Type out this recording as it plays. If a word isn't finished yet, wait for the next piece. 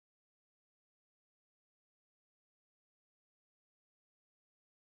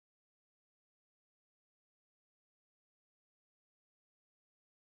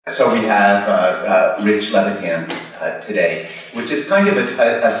So we have Rich Levitan today, which is kind of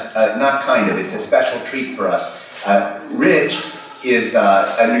not kind of, it's a special treat for us. Rich is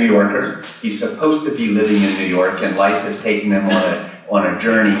a New Yorker. He's supposed to be living in New York, and life has taken him on a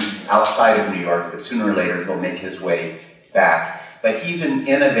journey outside of New York, but sooner or later he'll make his way back. But he's an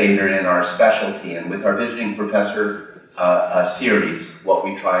innovator in our specialty, and with our visiting professor series, what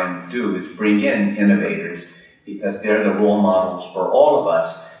we try and do is bring in innovators, because they're the role models for all of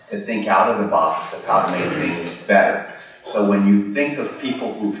us to think out of the box of how to make things better. So when you think of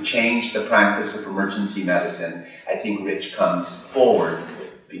people who've changed the practice of emergency medicine, I think Rich comes forward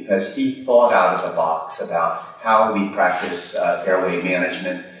because he thought out of the box about how we practice airway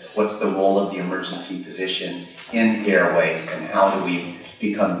management, what's the role of the emergency physician in airway, and how do we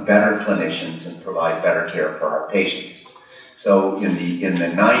become better clinicians and provide better care for our patients. So in the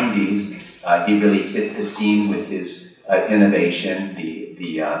 90s, he really hit the scene with his innovation, the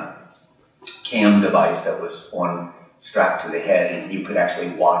cam device that was strapped to the head, and you could actually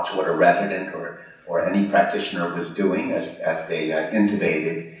watch what a resident or any practitioner was doing as they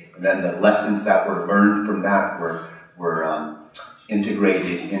intubated. And then the lessons that were learned from that were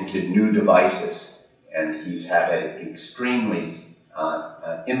integrated into new devices. And he's had an extremely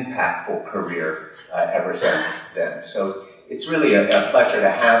impactful career ever since then. So it's really a pleasure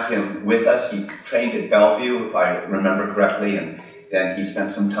to have him with us. He trained at Bellevue, if I remember correctly, and then he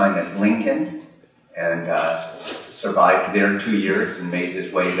spent some time at Lincoln and survived there 2 years and made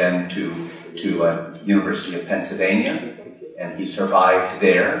his way then to University of Pennsylvania, and he survived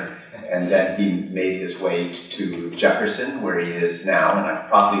there. And then he made his way to Jefferson, where he is now, and I've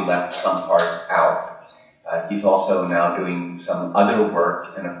probably left some part out. He's also now doing some other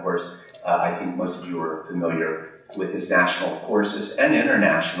work, and of course, I think most of you are familiar with his national courses and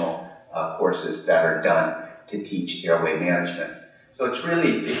international courses that are done to teach airway management. So it's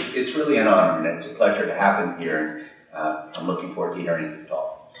really an honor, and it's a pleasure to have him here, and I'm looking forward to hearing his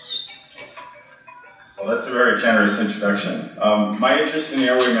talk. Well, that's a very generous introduction. My interest in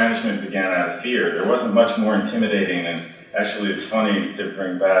airway management began out of fear. There wasn't much more intimidating, and actually it's funny to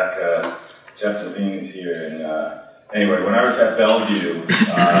bring back Jeff Levine's here. And anyway, when I was at Bellevue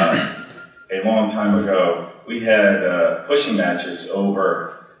a long time ago, we had pushing matches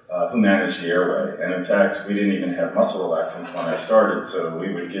over who managed the airway. And in fact, we didn't even have muscle relaxants when I started, so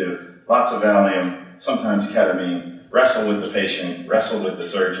we would give lots of Valium, sometimes ketamine, wrestle with the patient, wrestle with the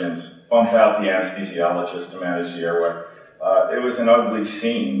surgeons, bump out the anesthesiologist to manage the airway. It was an ugly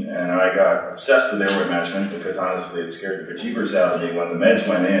scene, and I got obsessed with airway management because honestly it scared the bejeebers out of me. When the meds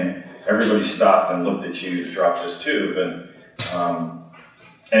went in, everybody stopped and looked at you to drop this tube. And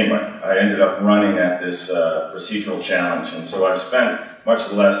anyway, I ended up running at this procedural challenge, and so I've spent much of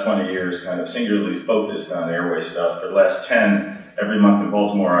the last 20 years kind of singularly focused on airway stuff. For the last 10, every month in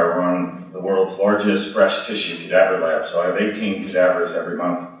Baltimore, I run the world's largest fresh tissue cadaver lab. So I have 18 cadavers every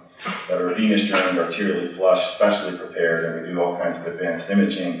month that are venous drained, arterially flushed, specially prepared, and we do all kinds of advanced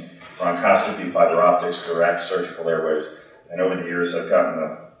imaging, bronchoscopy, fiber optics, direct surgical airways. And over the years, I've gotten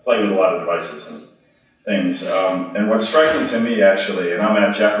to play with a lot of devices and things. And what's striking to me, actually, and I'm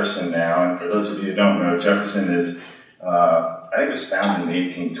at Jefferson now, and for those of you who don't know, Jefferson is, I think it was founded in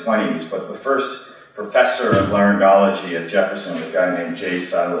the 1820s, but the first professor of laryngology at Jefferson was a guy named J.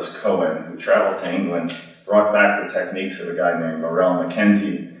 Silas Cohen, who traveled to England, brought back the techniques of a guy named Morel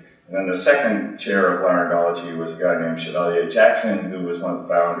Mackenzie. And then the second chair of laryngology was a guy named Chevalier Jackson, who was one of the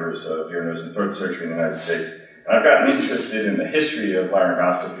founders of ear, nose, and throat surgery in the United States. And I've gotten interested in the history of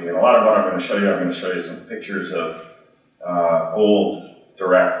laryngoscopy, and a lot of what I'm going to show you, I'm going to show you some pictures of old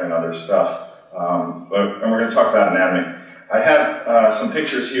direct and other stuff. And we're going to talk about anatomy. I have some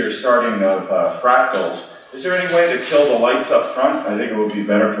pictures here starting of fractals. Is there any way to kill the lights up front? I think it would be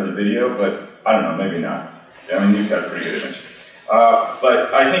better for the video, but I don't know, maybe not. I mean, you've got a pretty good image.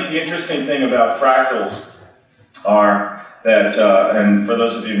 But I think the interesting thing about fractals are that, and for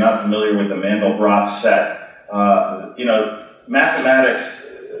those of you not familiar with the Mandelbrot set, you know,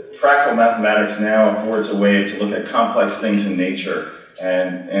 mathematics, fractal mathematics now affords a way to look at complex things in nature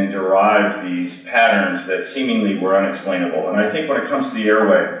and derive these patterns that seemingly were unexplainable. And I think when it comes to the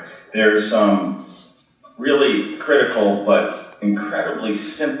airway, there's some really critical but incredibly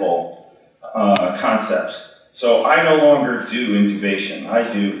simple concepts. So I no longer do intubation.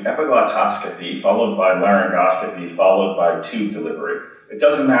 I do epiglotoscopy, followed by laryngoscopy, followed by tube delivery. It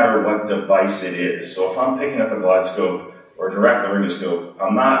doesn't matter what device it is. So if I'm picking up a glotoscope or direct laryngoscope,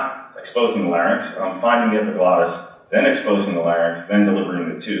 I'm not exposing the larynx. I'm finding the epiglottis, then exposing the larynx, then delivering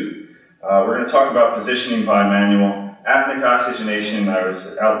the tube. We're going to talk about positioning by manual, apneic oxygenation. I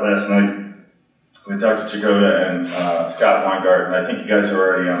was out last night with Dr. Jagoda and Scott Weingarten. I think you guys are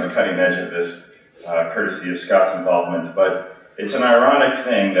already on the cutting edge of this, courtesy of Scott's involvement. But it's an ironic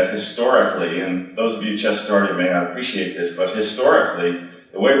thing that historically, and those of you just started may not appreciate this, but historically,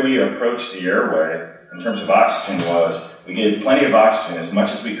 the way we approached the airway in terms of oxygen was we gave plenty of oxygen, as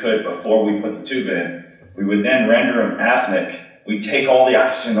much as we could before we put the tube in. We would then render them apneic. We'd take all the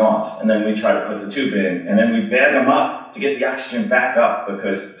oxygen off, and then we'd try to put the tube in, and then we'd bag them up to get the oxygen back up,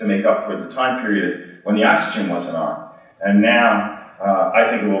 because to make up for the time period when the oxygen wasn't on. And now, I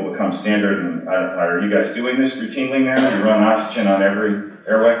think it will become standard, and are you guys doing this routinely now? You run oxygen on every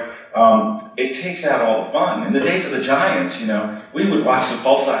airway? It takes out all the fun. In the days of the Giants, you know, we would watch the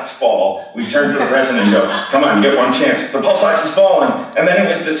pulse ox fall. We'd turn to the resident and go, come on, you get one chance. The pulse ox is falling. And then it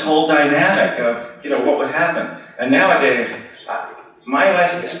was this whole dynamic of, you know, what would happen. And nowadays,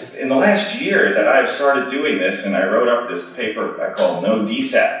 in the last year that I've started doing this, and I wrote up this paper I called No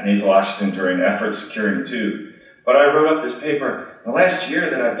DSAT, nasal oxygen during effort securing the tube. But I wrote up this paper, the last year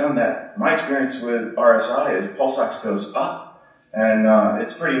that I've done that, my experience with RSI is pulse ox goes up. And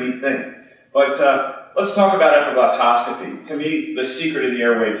it's a pretty neat thing. But let's talk about epiglotoscopy. To me, the secret of the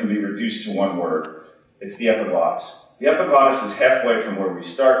airway can be reduced to one word. It's the epiglottis. The epiglottis is halfway from where we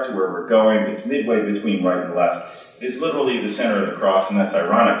start to where we're going. It's midway between right and left. It's literally the center of the cross, and that's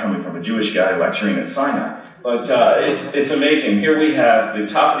ironic coming from a Jewish guy lecturing at Sinai. But it's amazing. Here we have the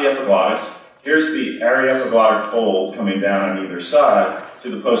top of the epiglottis. Here's the aryepiglottic fold coming down on either side to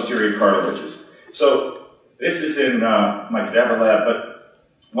the posterior cartilages. So this is in my cadaver lab, but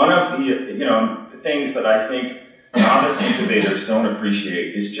one of the things that I think novice intubators don't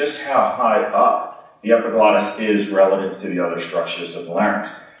appreciate is just how high up the epiglottis is relative to the other structures of the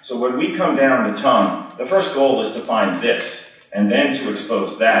larynx. So when we come down the tongue, the first goal is to find this, and then to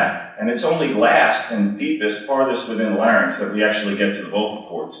expose that. And it's only last and deepest, farthest within the larynx that we actually get to the vocal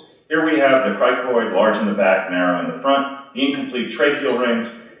cords. Here we have the cricoid, large in the back, narrow in the front, the incomplete tracheal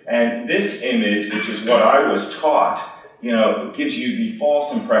rings, and this image, which is what I was taught, you know, gives you the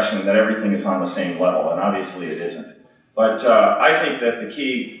false impression that everything is on the same level, and obviously it isn't. But I think that the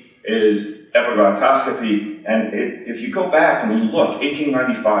key is epiglotoscopy, and if you go back and you look,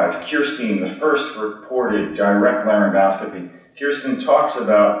 1895, Kirstein, the first reported direct laryngoscopy, Kirstein talks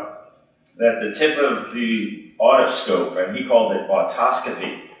about that the tip of the otoscope, and he called it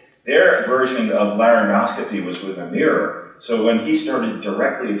otoscopy. Their version of laryngoscopy was with a mirror. So when he started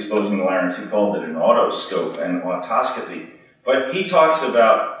directly exposing the larynx, he called it an otoscope and otoscopy. But he talks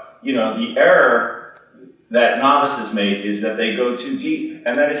about, you know, the error that novices make is that they go too deep,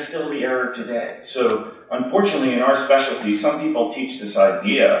 and that is still the error today. So unfortunately, in our specialty, some people teach this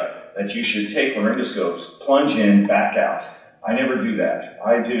idea that you should take laryngoscopes, plunge in, back out. I never do that.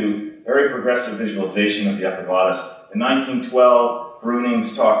 I do very progressive visualization of the epiglottis. In 1912,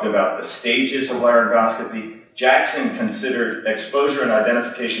 Brunings talked about the stages of laryngoscopy. Jackson considered exposure and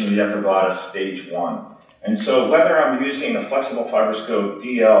identification of the epiglottis stage 1. And so whether I'm using a flexible fibroscope,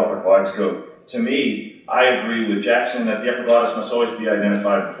 DL, or glide scope, to me, I agree with Jackson that the epiglottis must always be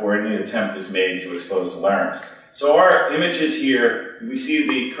identified before any attempt is made to expose the larynx. So our images here, we see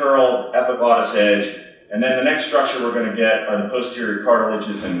the curled epiglottis edge, and then the next structure we're going to get are the posterior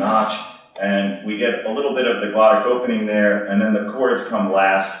cartilages and notch, and we get a little bit of the glottic opening there, and then the cords come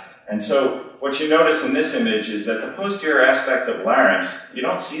last. And so what you notice in this image is that the posterior aspect of larynx, you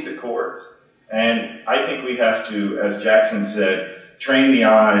don't see the cords. And I think we have to, as Jackson said, train the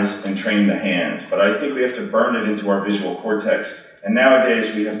eyes and train the hands. But I think we have to burn it into our visual cortex. And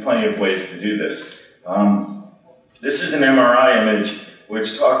nowadays we have plenty of ways to do this. This is an MRI image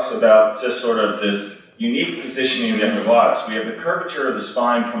which talks about just sort of this unique positioning of the epiglottis. We have the curvature of the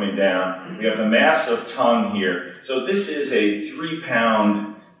spine coming down. We have the mass of tongue here. So this is a 3-pound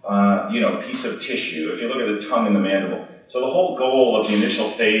piece of tissue, if you look at the tongue and the mandible. So the whole goal of the initial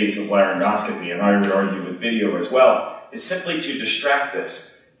phase of laryngoscopy, and I would argue with video as well, is simply to distract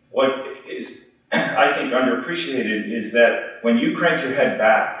this. What is, I think, underappreciated is that when you crank your head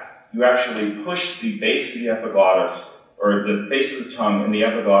back, you actually push the base of the epiglottis, or the base of the tongue and the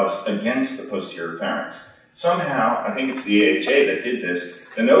epiglottis against the posterior pharynx. Somehow, I think it's the AHA that did this,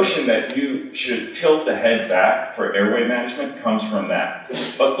 the notion that you should tilt the head back for airway management comes from that.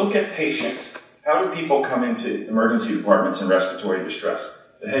 But look at patients. How do people come into emergency departments in respiratory distress?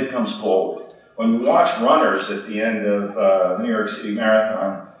 The head comes forward. When we watch runners at the end of the New York City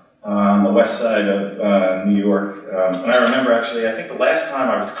Marathon on the west side of New York, and I remember actually, I think the last time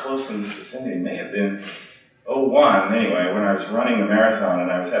I was close in this vicinity may have been 01, anyway, when I was running the marathon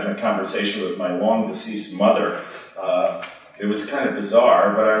and I was having a conversation with my long-deceased mother. It was kind of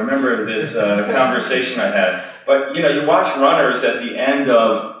bizarre, but I remember this conversation I had. But, you know, you watch runners at the end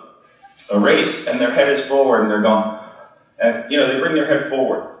of a race and their head is forward and they're going, and they bring their head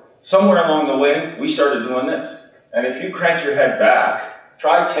forward. Somewhere along the way, we started doing this. And if you crank your head back,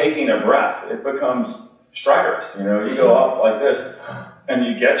 try taking a breath. It becomes stridorous. You go up like this and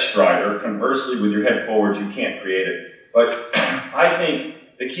you get stridor. Conversely, with your head forward, you can't create it. But I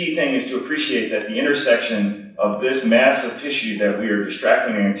think the key thing is to appreciate that the intersection of this mass of tissue that we are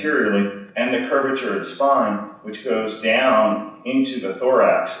distracting anteriorly and the curvature of the spine, which goes down into the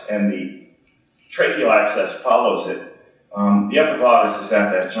thorax and the tracheal access follows it, the epiglottis is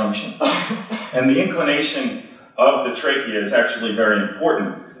at that junction. And the inclination of the trachea is actually very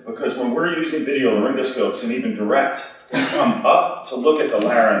important because when we're using video laryngoscopes and even direct, we come up to look at the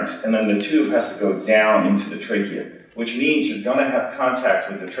larynx and then the tube has to go down into the trachea, which means you're going to have contact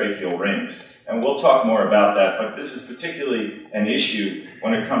with the tracheal rings. And we'll talk more about that, but this is particularly an issue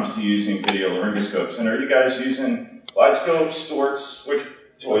when it comes to using video laryngoscopes. And are you guys using glide scopes, Storts? Which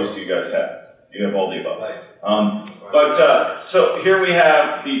toys do you guys have? You have all the above. So here we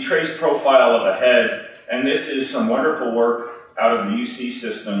have the trace profile of a head, and this is some wonderful work out of the UC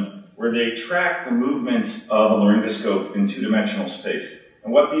system where they track the movements of a laryngoscope in two-dimensional space.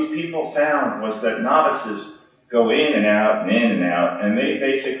 And what these people found was that novices go in and out and in and out, and they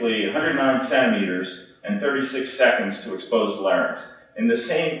basically 109 centimeters and 36 seconds to expose the larynx. In the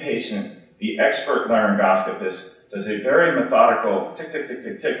same patient, the expert laryngoscopist does a very methodical tick, tick, tick,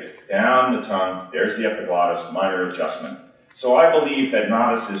 tick, tick, down the tongue. There's the epiglottis, minor adjustment. So I believe that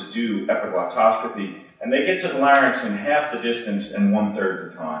novices do epiglottoscopy, and they get to the larynx in half the distance and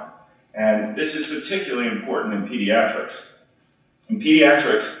 1/3 the time. And this is particularly important in pediatrics. In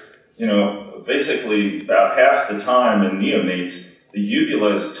pediatrics, basically about half the time in neonates, the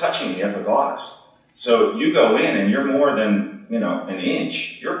uvula is touching the epiglottis. So you go in and you're more than, an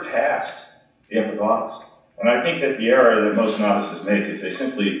inch. You're past the epiglottis. And I think that the error that most novices make is they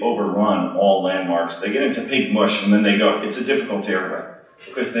simply overrun all landmarks. They get into pink mush and then they go, it's a difficult airway,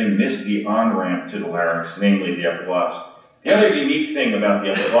 because they miss the on-ramp to the larynx, namely the epiglottis. The other unique thing about the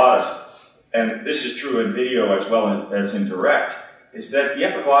epiglottis, and this is true in video as well as in direct, is that the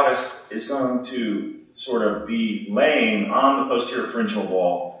epiglottis is going to sort of be laying on the posterior pharyngeal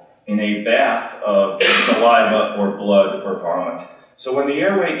wall in a bath of saliva or blood or vomit. So when the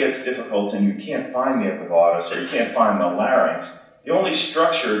airway gets difficult and you can't find the epiglottis or you can't find the larynx, the only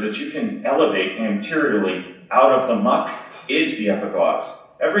structure that you can elevate anteriorly out of the muck is the epiglottis.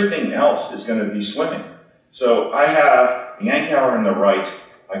 Everything else is going to be swimming. So I have the Yankauer in the right.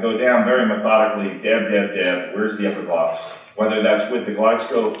 I go down very methodically, dab, dab, dab. Where's the epiglottis? Whether that's with the glide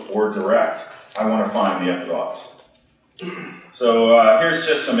scope or direct, I want to find the epiglottis. So here's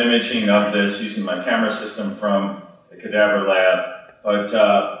just some imaging of this using my camera system from the cadaver lab. But,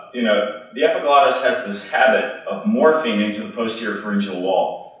 the epiglottis has this habit of morphing into the posterior pharyngeal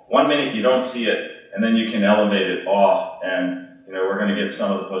wall. 1 minute you don't see it, and then you can elevate it off, and, we're going to get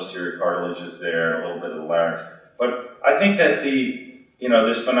some of the posterior cartilages there, a little bit of the larynx. But I think that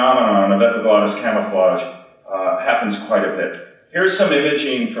this phenomenon of epiglottis camouflage happens quite a bit. Here's some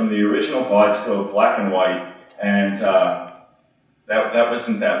imaging from the original glide scope, black and white, and that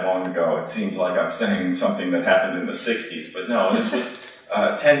wasn't that long ago. It seems like I'm saying something that happened in the 60s, but no, this was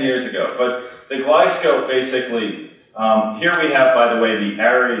 10 years ago. But the glide scope basically, here we have, by the way, the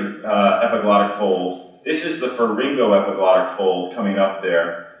Airway epiglottic fold. This is the pharyngoepiglottic fold coming up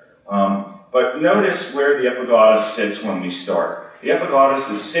there. But notice where the epiglottis sits when we start. The epiglottis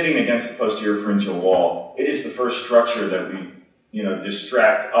is sitting against the posterior pharyngeal wall. It is the first structure that we,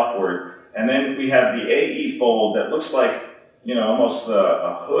 distract upward. And then we have the AE fold that looks like, almost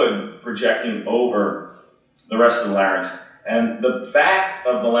a hood projecting over the rest of the larynx. And the back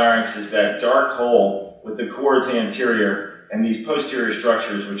of the larynx is that dark hole with the cords anterior and these posterior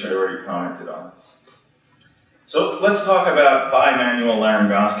structures, which I already commented on. So let's talk about bimanual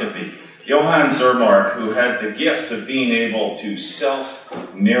laryngoscopy. Johann Zermark, who had the gift of being able to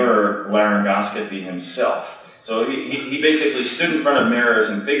self-mirror laryngoscopy himself. So he basically stood in front of mirrors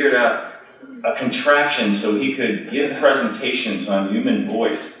and figured out a contraption so he could give presentations on human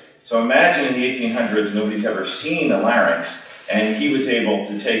voice. So imagine in the 1800s, nobody's ever seen a larynx, and he was able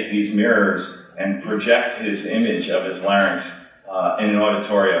to take these mirrors and project his image of his larynx in an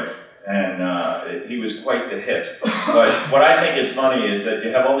auditorium. And he was quite the hit. But what I think is funny is that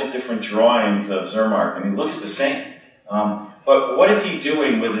you have all these different drawings of Zermark, and he looks the same. But what is he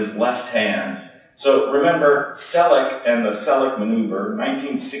doing with his left hand? So remember Selleck and the Selleck maneuver,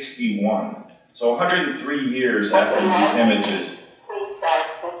 1961. So 103 years after these images.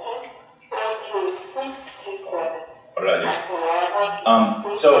 What did I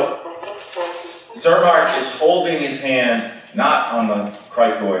do? So Zermark is holding his hand not on the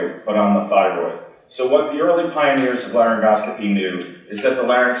cricoid, but on the thyroid. So what the early pioneers of laryngoscopy knew is that the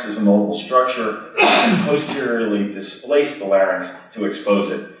larynx is a mobile structure and posteriorly displace the larynx to expose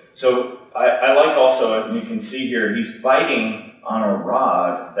it. So I like also, and you can see here, he's biting on a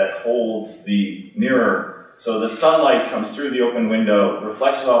rod that holds the mirror. So the sunlight comes through the open window,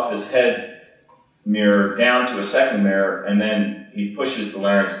 reflects off his head mirror down to a second mirror, and then he pushes the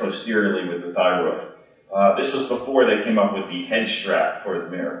larynx posteriorly with the thyroid. This was before they came up with the head strap for the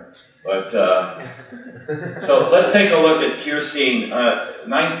mirror. But so let's take a look at Kirstein,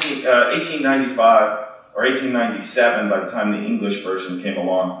 1895 or 1897 by the time the English version came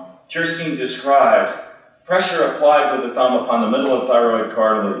along. Kirstein describes pressure applied with the thumb upon the middle of thyroid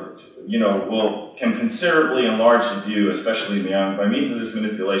cartilage, can considerably enlarge the view, especially in the young. By means of this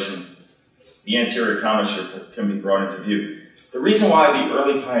manipulation, the anterior commissure can be brought into view. The reason why the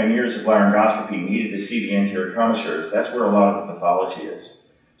early pioneers of laryngoscopy needed to see the anterior commissure is that's where a lot of the pathology is.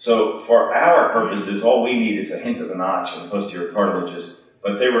 So for our purposes, all we need is a hint of the notch in the posterior cartilages,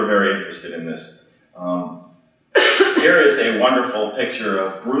 but they were very interested in this. Here is a wonderful picture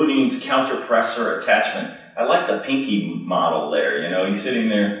of Bruning's counterpressor attachment. I like the pinky model there, he's sitting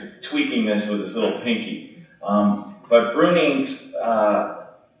there tweaking this with his little pinky. But Bruning's,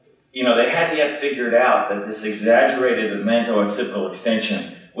 they hadn't yet figured out that this exaggerated atlanto-occipital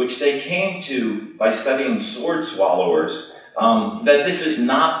extension, which they came to by studying sword swallowers, that this is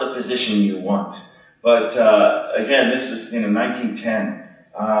not the position you want. But again, this was in 1910.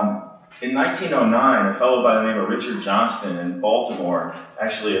 In 1909, a fellow by the name of Richard Johnston in Baltimore,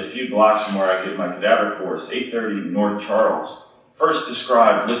 actually a few blocks from where I did my cadaver course, 830 North Charles, first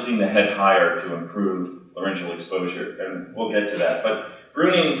described lifting the head higher to improve laryngeal exposure, and we'll get to that. But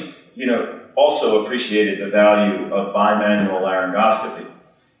Bruning's, also appreciated the value of bimanual laryngoscopy.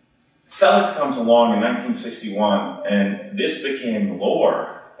 Selleck comes along in 1961, and this became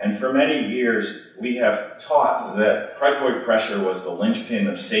lore. And for many years, we have taught that cricoid pressure was the linchpin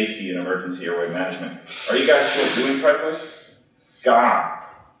of safety in emergency airway management. Are you guys still doing cricoid? Gone.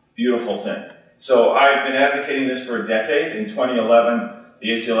 Beautiful thing. So I've been advocating this for a decade. In 2011, the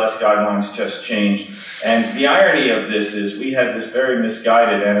ACLS guidelines just changed. And the irony of this is we had this very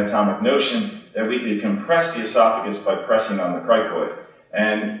misguided anatomic notion that we could compress the esophagus by pressing on the cricoid.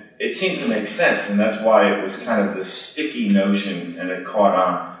 And it seemed to make sense, and that's why it was kind of this sticky notion, and it caught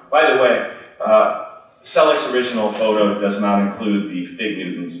on. By the way, Selleck's original photo does not include the fig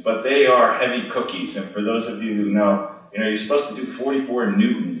newtons, but they are heavy cookies. And for those of you who know, you're supposed to do 44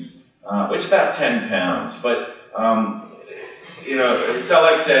 newtons, which is about 10 pounds. But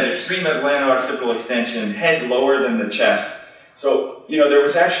Selleck said extreme atlanto-occipital extension, head lower than the chest. So, there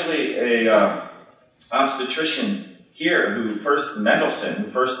was actually a obstetrician here Mendelssohn, who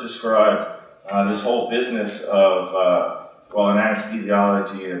first described this whole business of, in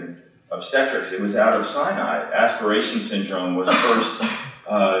anesthesiology and obstetrics. It was out of Sinai. Aspiration syndrome was first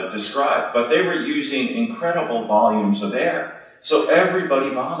described, but they were using incredible volumes of air. So everybody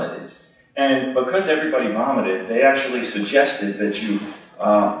vomited. And because everybody vomited, they actually suggested that you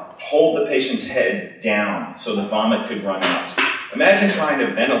hold the patient's head down so the vomit could run out. Imagine trying to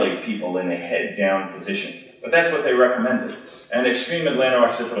ventilate people in a head-down position. But that's what they recommended. And extreme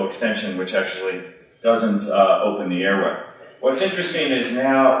atlanto-occipital extension, which actually doesn't open the airway. What's interesting is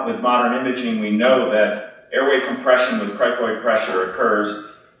now, with modern imaging, we know that airway compression with cricoid pressure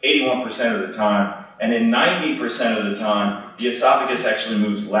occurs 81% of the time. And in 90% of the time, the esophagus actually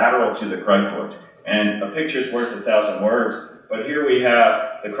moves lateral to the cricoid. And a picture's worth 1,000 words. But here we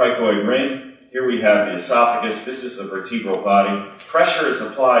have the cricoid ring. Here we have the esophagus. This is the vertebral body. Pressure is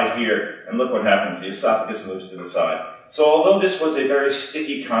applied here, and look what happens. The esophagus moves to the side. So although this was a very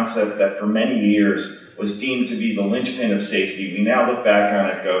sticky concept that for many years was deemed to be the linchpin of safety, we now look back on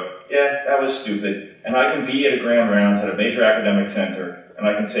it and go, yeah, that was stupid. And I can be at a grand rounds at a major academic center, and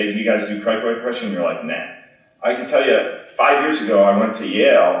I can say, do you guys do cricoid pressure? And you're like, nah. I can tell you, 5 years ago, I went to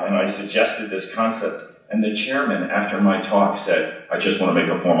Yale, and I suggested this concept. And the chairman, after my talk, said, I just want to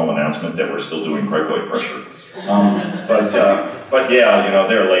make a formal announcement that we're still doing cricoid pressure. But yeah,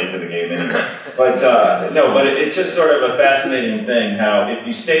 they're late to the game anyway. But it's just sort of a fascinating thing how if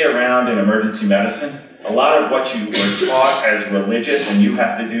you stay around in emergency medicine, a lot of what you were taught as religious and you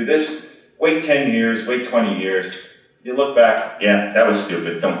have to do this, wait 10 years, wait 20 years, you look back, yeah, that was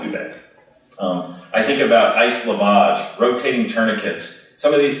stupid, don't do that. I think about ice lavage, rotating tourniquets.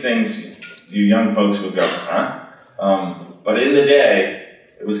 Some of these things, you young folks would go, huh? But in the day,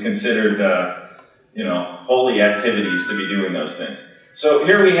 it was considered, holy activities to be doing those things. So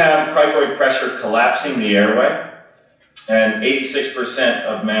here we have cricoid pressure collapsing the airway, and 86%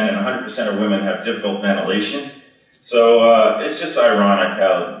 of men and 100% of women have difficult ventilation. So it's just ironic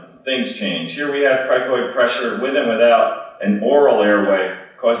how things change. Here we have cricoid pressure with and without an oral airway,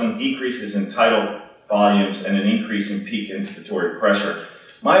 causing decreases in tidal volumes and an increase in peak inspiratory pressure.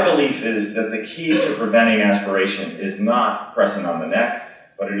 My belief is that the key to preventing aspiration is not pressing on the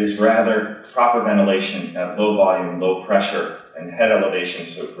neck, but it is rather proper ventilation at low volume, low pressure, and head elevation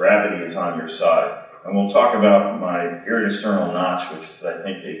so gravity is on your side. And we'll talk about my iridosternal notch, which is, I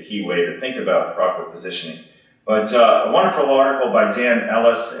think, a key way to think about proper positioning. But a wonderful article by Dan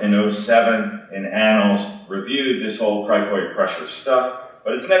Ellis in '07 in Annals reviewed this whole cricoid pressure stuff,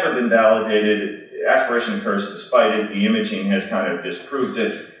 but it's never been validated. Aspiration occurs despite it. The imaging has kind of disproved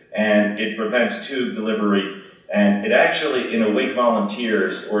it, and it prevents tube delivery. And it actually, in awake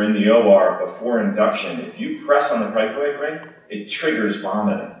volunteers or in the OR before induction, if you press on the cricoid ring, it triggers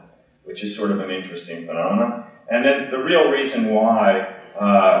vomiting, which is sort of an interesting phenomenon. And then the real reason why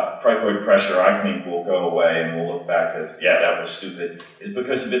cricoid pressure, I think, will go away and we'll look back as, yeah, that was stupid, is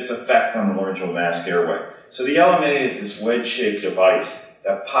because of its effect on the laryngeal mask airway. So the LMA is this wedge-shaped device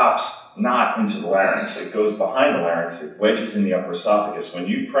that pops not into the larynx. It goes behind the larynx. It wedges in the upper esophagus. When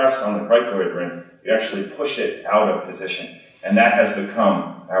you press on the cricoid ring, you actually push it out of position. And that has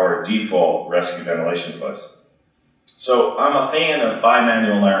become our default rescue ventilation device. So I'm a fan of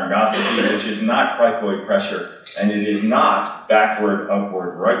bimanual laryngoscopy, which is not cricoid pressure, and it is not backward,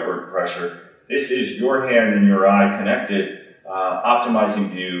 upward, rightward pressure. This is your hand and your eye connected, optimizing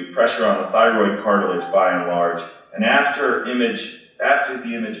view, pressure on the thyroid cartilage by and large. And after the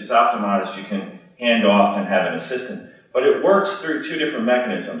image is optimized, you can hand off and have an assistant. But it works through two different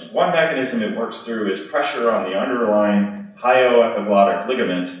mechanisms. One mechanism it works through is pressure on the underlying hyoepiglottic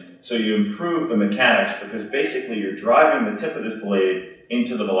ligaments, so you improve the mechanics because basically you're driving the tip of this blade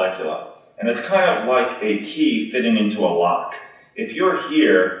into the vallecula. And it's kind of like a key fitting into a lock. If you're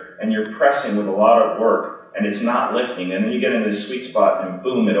here and you're pressing with a lot of work and it's not lifting, and then you get in this sweet spot and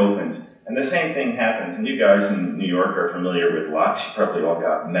boom, it opens. And the same thing happens. And you guys in New York are familiar with locks. You probably all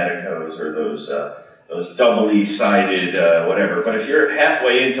got Medicos or those doubly-sided whatever. But if you're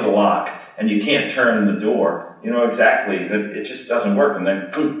halfway into the lock and you can't turn the door, you know exactly that it just doesn't work. And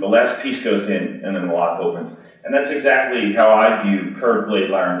then boom, the last piece goes in and then the lock opens. And that's exactly how I view curved blade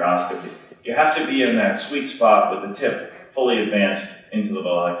laryngoscopy. You have to be in that sweet spot with the tip fully advanced into the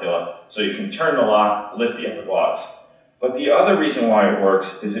vallecula so you can turn the lock, lift the epiglottis. But the other reason why it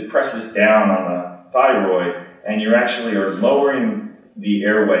works is it presses down on the thyroid and you actually are lowering the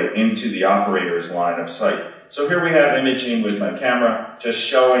airway into the operator's line of sight. So here we have imaging with my camera just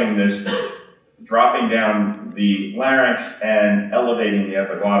showing this dropping down the larynx and elevating the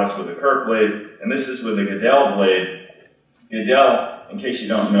epiglottis with a curved blade. And this is with a Goodell blade. Goodell, in case you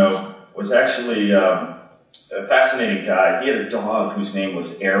don't know, was actually a fascinating guy. He had a dog whose name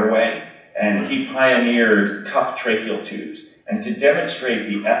was Airway, and he pioneered cuffed tracheal tubes. And to demonstrate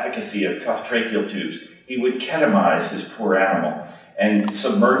the efficacy of cuffed tracheal tubes, he would ketamize his poor animal and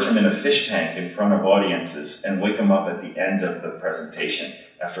submerge him in a fish tank in front of audiences and wake him up at the end of the presentation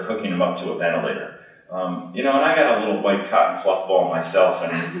after hooking him up to a ventilator. You know, and I got a little white cotton fluff ball myself,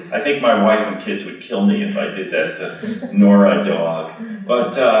 and I think my wife and kids would kill me if I did that to Nora dog.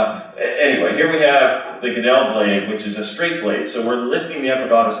 But anyway, here we have the Goodell blade, which is a straight blade. So we're lifting the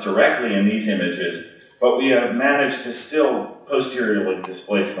epiglottis directly in these images, but we have managed to still posteriorly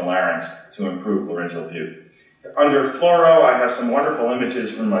displace the larynx to improve laryngeal view. Under fluoro, I have some wonderful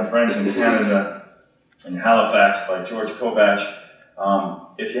images from my friends in Canada, in Halifax, by George Kovach.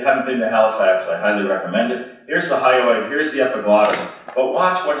 If you haven't been to Halifax, I highly recommend it. Here's the hyoid, here's the epiglottis. But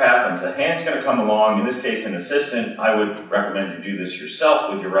watch what happens. A hand's going to come along, in this case an assistant. I would recommend you do this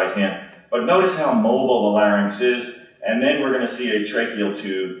yourself with your right hand. But notice how mobile the larynx is. And then we're going to see a tracheal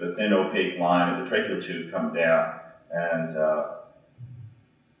tube, the thin opaque line of the tracheal tube come down. And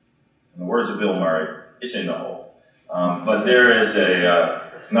in the words of Bill Murray, it's in the hole. But there is a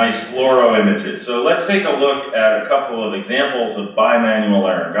nice fluoro images. So let's take a look at a couple of examples of bimanual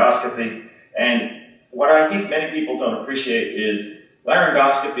laryngoscopy. And what I think many people don't appreciate is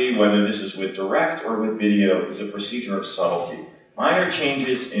laryngoscopy, whether this is with direct or with video, is a procedure of subtlety. Minor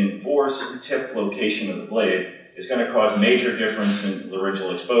changes in force and tip location of the blade is going to cause major difference in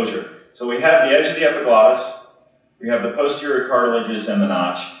laryngeal exposure. So we have the edge of the epiglottis, we have the posterior cartilages and the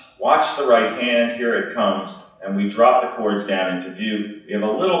notch. Watch the right hand, here it comes, and we drop the cords down into view. We have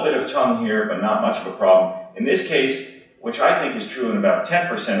a little bit of tongue here, but not much of a problem. In this case, which I think is true in about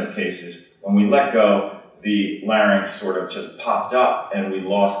 10% of cases, when we let go, the larynx sort of just popped up and we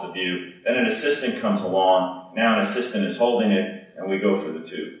lost the view. Then an assistant comes along. Now an assistant is holding it, and we go for the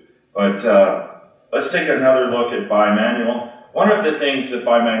tube. But let's take another look at bimanual. one of the things that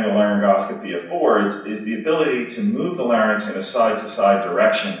bimanual laryngoscopy affords is the ability to move the larynx in a side-to-side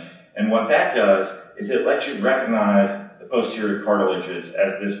direction. And what that does is it lets you recognize the posterior cartilages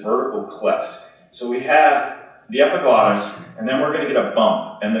as this vertical cleft. So we have the epiglottis, and then we're going to get a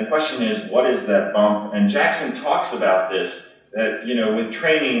bump. And the question is, what is that bump? And Jackson talks about this, that, with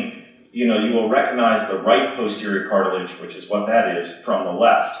training, you will recognize the right posterior cartilage, which is what that is, from the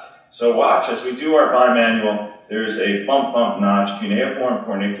left. So watch, as we do our bimanual, there's a bump notch, cuneiform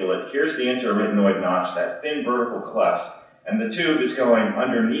corniculate. Here's the interarytenoid notch, that thin vertical cleft. And the tube is going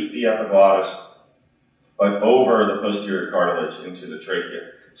underneath the epiglottis, but over the posterior cartilage into the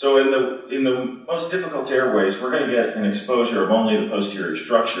trachea. So in the most difficult airways, we're going to get an exposure of only the posterior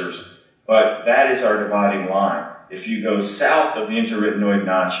structures, but that is our dividing line. If you go south of the interarytenoid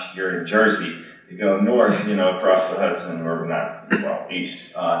notch, you're in Jersey. You go north, across the Hudson, or not, well,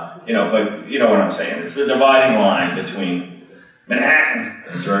 east, but you know what I'm saying. It's the dividing line between Manhattan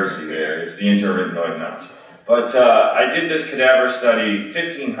and Jersey there. It's the interarytenoid notch. But I did this cadaver study,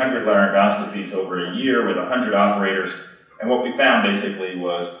 1,500 laryngoscopies over a year with 100 operators. And what we found basically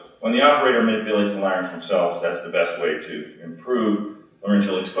was when the operator manipulates the larynx themselves, that's the best way to improve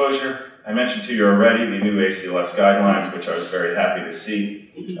laryngeal exposure. I mentioned to you already the new ACLS guidelines, which I was very happy to see.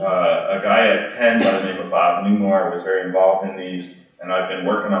 A guy at Penn by the name of Bob Newmar was very involved in these, and I've been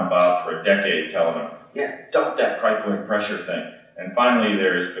working on Bob for a decade telling him, yeah, dump that cricoid pressure thing. And finally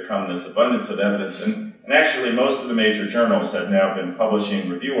there's become this abundance of evidence, and actually most of the major journals have now been publishing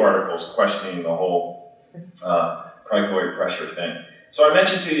review articles questioning the whole cricoid pressure thing. So I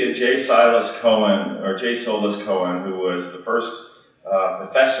mentioned to you J. Solis Cohen, who was the first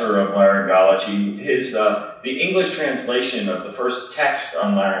professor of laryngology. The English translation of the first text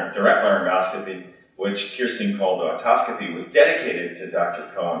on direct laryngoscopy, which Kirsten called otoscopy, was dedicated to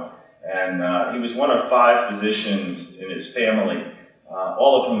Dr. Cohen. And he was one of 5 physicians in his family,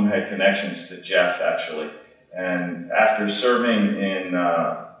 all of whom had connections to Jeff, actually. And after serving in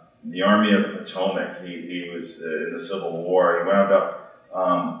the Army of the Potomac, he was in the Civil War. He wound up,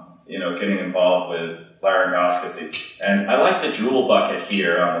 getting involved with laryngoscopy. And I like the drool bucket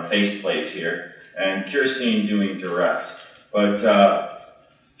here on the faceplate here, and Kirsten doing direct. But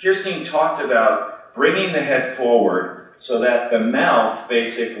Kirsten talked about bringing the head forward so that the mouth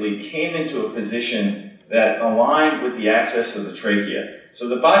basically came into a position that aligned with the axis of the trachea. So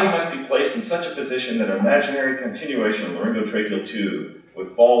the body must be placed in such a position that an imaginary continuation of the laryngotracheal tube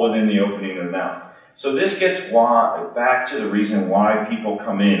would fall within the opening of the mouth. So this gets back to the reason why people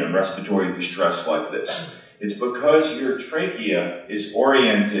come in respiratory distress like this. It's because your trachea is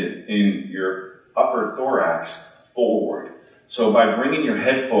oriented in your upper thorax forward. So by bringing your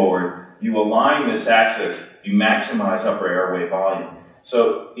head forward, you align this axis, you maximize upper airway volume.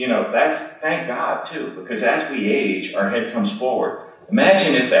 So, that's, thank God, too, because as we age, our head comes forward.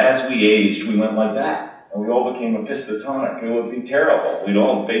 Imagine if as we aged, we went like that, and we all became epistotonic. It would be terrible. We'd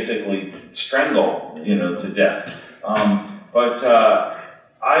all basically strangle, to death. But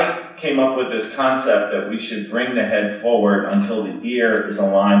I came up with this concept that we should bring the head forward until the ear is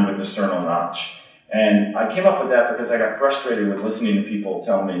aligned with the sternal notch. And I came up with that because I got frustrated with listening to people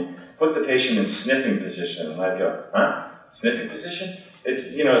tell me, put the patient in sniffing position. And I go, huh? Sniffing position?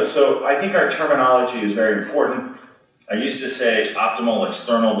 It's, so I think our terminology is very important. I used to say optimal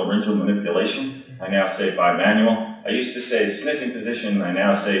external laryngeal manipulation. I now say bimanual. I used to say sniffing position. I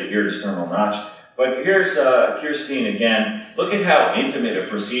now say ear to sternal notch. But here's Kirsten again. Look at how intimate a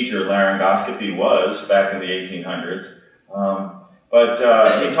procedure laryngoscopy was back in the 1800s. But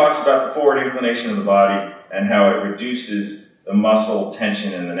he talks about the forward inclination of the body and how it reduces the muscle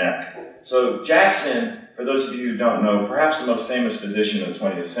tension in the neck. So Jackson, for those of you who don't know, perhaps the most famous physician of the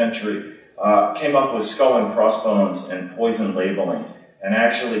 20th century, came up with skull and crossbones and poison labeling, and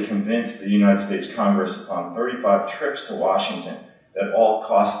actually convinced the United States Congress upon 35 trips to Washington that all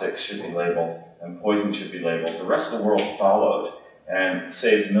caustics should be labeled and poison should be labeled. The rest of the world followed and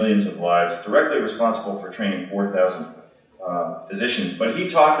saved millions of lives, directly responsible for training 4,000 physicians. But he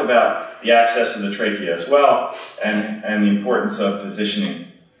talked about the access of the trachea as well, and the importance of positioning.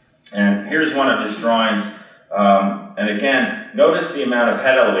 And here's one of his drawings. And again, notice the amount of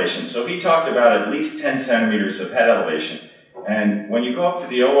head elevation. So he talked about at least 10 centimeters of head elevation. And when you go up to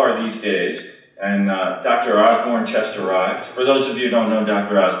the OR these days, and Dr. Osborne just arrived. For those of you who don't know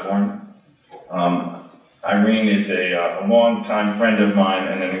Dr. Osborne, Irene is a long-time friend of mine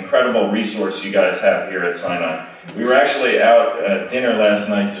and an incredible resource you guys have here at Sinai. We were actually out at dinner last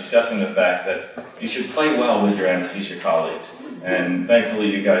night discussing the fact that you should play well with your anesthesia colleagues. And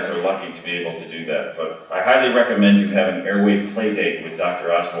thankfully, you guys are lucky to be able to do that. But I highly recommend you have an Airway play date with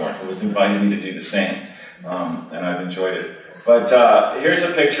Dr. Osborne, who has invited me to do the same. And I've enjoyed it. But here's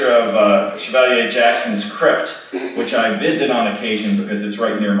a picture of Chevalier Jackson's crypt, which I visit on occasion because it's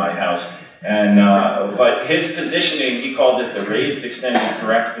right near my house. And but his positioning, he called it the raised, extended,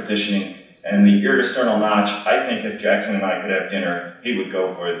 correct positioning. And the ear-to-sternal notch, I think if Jackson and I could have dinner, he would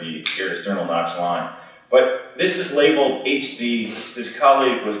go for the ear-to-sternal notch line. But this is labeled HB. His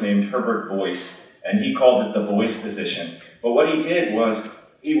colleague was named Herbert Boyce, and he called it the Boyce position. But what he did was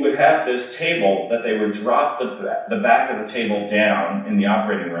he would have this table that they would drop the back of the table down in the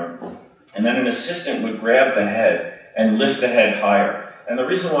operating room, and then an assistant would grab the head and lift the head higher. And the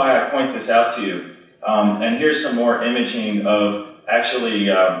reason why I point this out to you, and here's some more imaging of actually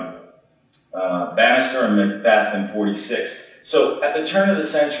Bannister and Macbeth in 46. So at the turn of the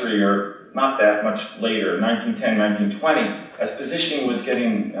century, or not that much later, 1910, 1920, as positioning was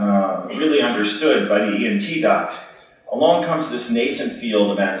getting really understood by the ENT docs, along comes this nascent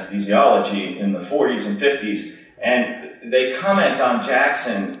field of anesthesiology in the 40s and 50s, and they comment on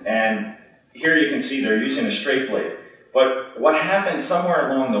Jackson, and here you can see they're using a straight blade. But what happened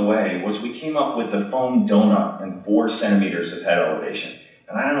somewhere along the way was we came up with the foam donut and 4 centimeters of head elevation.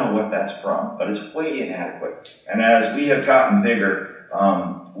 And I don't know what that's from, but it's way inadequate. And as we have gotten bigger,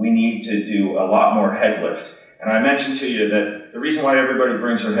 we need to do a lot more head lift. And I mentioned to you that the reason why everybody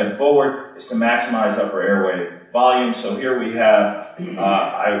brings their head forward is to maximize upper airway volume. So here we have,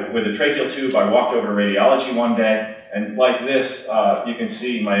 with a tracheal tube, I walked over to radiology one day, and like this, you can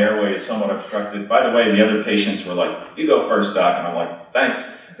see my airway is somewhat obstructed. By the way, the other patients were like, "You go first, doc," and I'm like, "Thanks."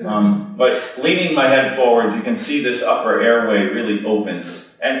 But leaning my head forward, you can see this upper airway really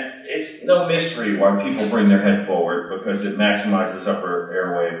opens. And it's no mystery why people bring their head forward, because it maximizes upper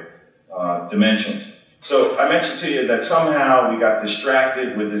airway dimensions. So I mentioned to you that somehow we got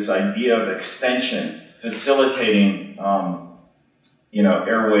distracted with this idea of extension facilitating,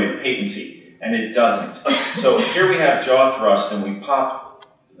 airway patency, and it doesn't. So here we have jaw thrust, and we pop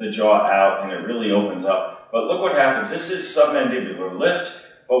the jaw out, and it really opens up. But look what happens. This is submandibular lift,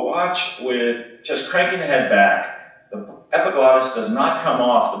 but watch with just cranking the head back. The epiglottis does not come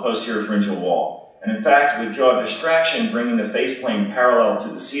off the posterior pharyngeal wall. And in fact, with jaw distraction, bringing the face plane parallel to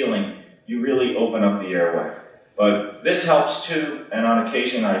the ceiling, you really open up the airway. But this helps too, and on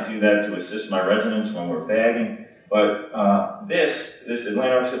occasion I do that to assist my residents when we're bagging. But this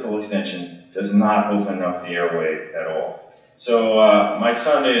atlanto-occipital extension does not open up the airway at all. So my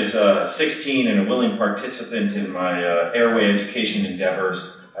son is 16 and a willing participant in my airway education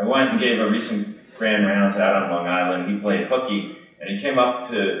endeavors. I went and gave a recent grand rounds out on Long Island. He played hooky, and he came up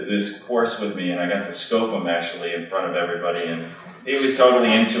to this course with me, and I got to scope him actually in front of everybody, and he was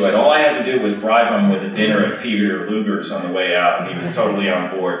totally into it. All I had to do was bribe him with a dinner at Peter Luger's on the way out, and he was totally on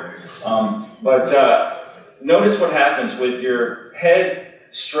board. Notice what happens with your head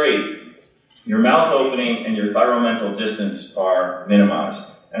straight. Your mouth opening and your thyromental distance are minimized.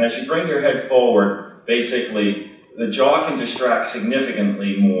 And as you bring your head forward, basically, the jaw can distract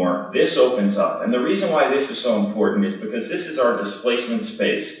significantly more. This opens up. And the reason why this is so important is because this is our displacement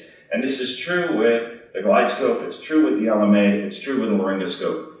space. And this is true with the glide scope, it's true with the LMA, it's true with the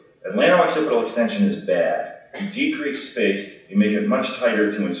laryngoscope. Atlanto-occipital extension is bad. You decrease space, you make it much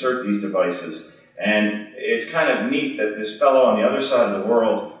tighter to insert these devices. And it's kind of neat that this fellow on the other side of the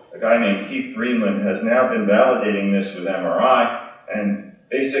world, a guy named Keith Greenland, has now been validating this with MRI, and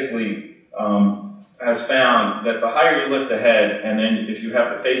basically has found that the higher you lift the head, and then if you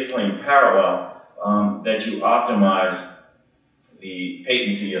have the face plane parallel, that you optimize the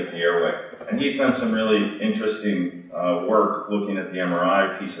patency of the airway. And he's done some really interesting work looking at the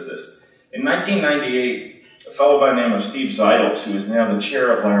MRI piece of this. In 1998, a fellow by the name of Steve Zeitels, who is now the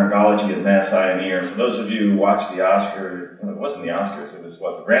chair of laryngology at Mass Eye and Ear, for those of you who watched the Oscars, well, it wasn't the Oscars, it was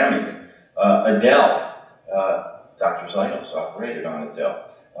what, the Grammys, Adele, Dr. Zeitels operated on Adele.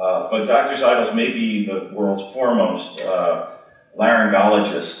 But Dr. Zeitels may be the world's foremost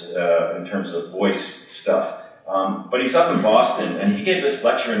laryngologist in terms of voice stuff. But he's up in Boston, and he gave this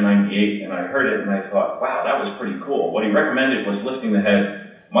lecture in '98, and I heard it, and I thought, wow, that was pretty cool. What he recommended was lifting the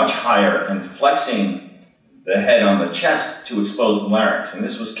head much higher and flexing the head on the chest to expose the larynx. And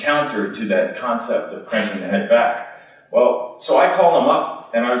this was counter to that concept of cranking the head back. Well, so I called him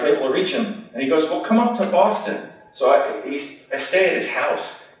up, and I was able to reach him, and he goes, well, come up to Boston. So I stay at his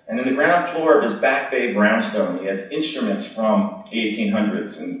house. And in the ground floor of his Back Bay brownstone, he has instruments from the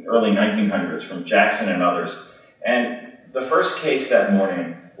 1800s and early 1900s from Jackson and others. And the first case that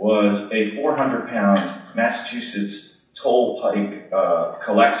morning was a 400-pound Massachusetts toll pike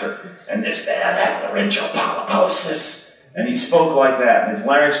collector. And this man had laryngeal polyposis. And he spoke like that, and his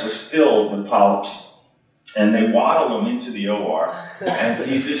larynx was filled with polyps. and they waddle him into the OR. And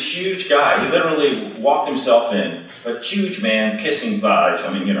he's this huge guy. He literally walked himself in, but huge man, kissing thighs.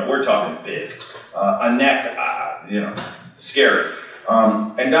 I mean, you know, we're talking big. A neck, you know, scary.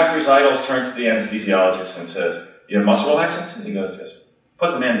 And Dr. Zeitels turns to the anesthesiologist and says, "You have muscle relaxants?" And he goes, "Yes."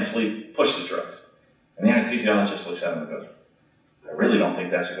 "Put the man to sleep, push the drugs." And the anesthesiologist looks at him and goes, "I really don't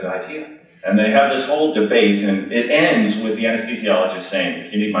think that's a good idea." And they have this whole debate, and it ends with the anesthesiologist saying,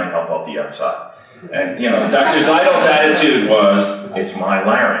 "If you need my help, I'll be outside." And, you know, Dr. Zeitels' attitude was, "It's my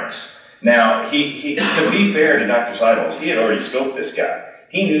larynx." Now, he to be fair to Dr. Zeitels, he had already scoped this guy.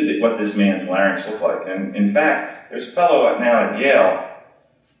 He knew what this man's larynx looked like. And in fact, there's a fellow now at Yale,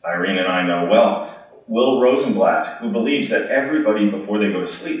 Irene and I know well, Will Rosenblatt, who believes that everybody before they go to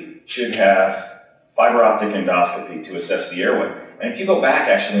sleep should have fiber optic endoscopy to assess the airway. And if you go back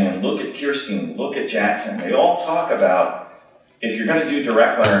actually and look at Kirstein, look at Jackson, they all talk about if you're going to do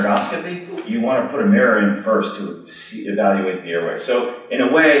direct laryngoscopy, you want to put a mirror in first to evaluate the airway. So in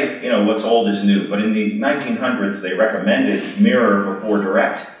a way, you know, what's old is new. But in the 1900s, they recommended mirror before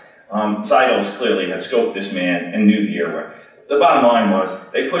direct. Zeitels clearly had scoped this man and knew the airway. The bottom line was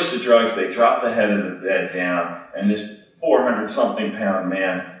they pushed the drugs, they dropped the head of the bed down, and this 400-something pound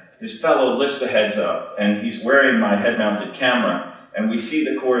man, his fellow lifts the heads up, and he's wearing my head-mounted camera, and we see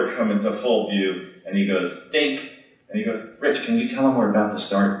the cords come into full view, and he goes, "Dink." And he goes, "Rich, can you tell him we're about to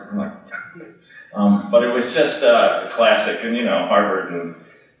start?" I'm like, but it was just a classic, and you know, Harvard and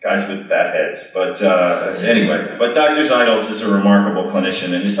guys with fat heads. But anyway, but Dr. Zeitels is a remarkable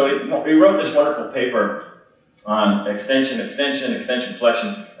clinician, and so he wrote this wonderful paper on extension,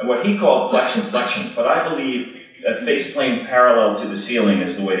 flexion, and what he called flexion. But I believe that face plane parallel to the ceiling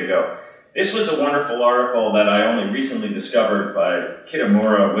is the way to go. This was a wonderful article that I only recently discovered by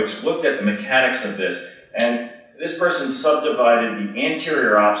Kitamura, which looked at the mechanics of this, and this person subdivided the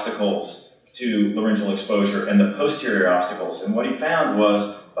anterior obstacles to laryngeal exposure and the posterior obstacles. And what he found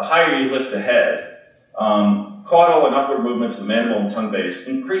was the higher you lift the head, caudal and upward movements of the mandible and tongue base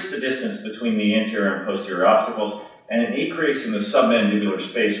increase the distance between the anterior and posterior obstacles, and an increase in the submandibular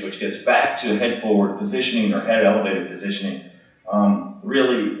space, which gets back to head forward positioning or head elevated positioning,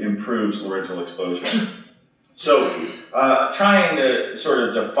 really improves laryngeal exposure. So trying to sort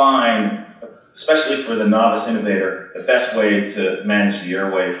of define, especially for the novice innovator, the best way to manage the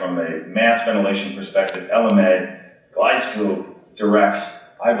airway from a mass ventilation perspective, LMA, glide scope, direct,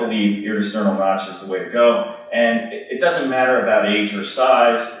 I believe ear-to-sternal notch is the way to go. And it doesn't matter about age or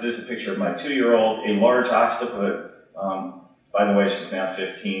size. This is a picture of my 2-year-old, a large occiput. By the way, she's now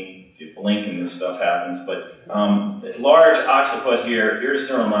 15. If you blink and this stuff happens. But large occiput here,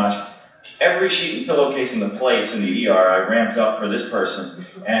 ear-to-sternal notch. Every sheet and pillowcase in the place in the ER I ramped up for this person.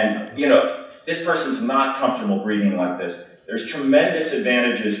 And, you know, this person's not comfortable breathing like this. There's tremendous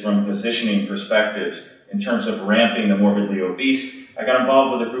advantages from positioning perspectives in terms of ramping the morbidly obese. I got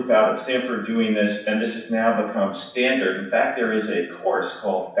involved with a group out at Stanford doing this, and this has now become standard. In fact, there is a course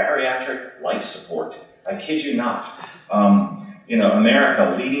called Bariatric Life Support. I kid you not. You know,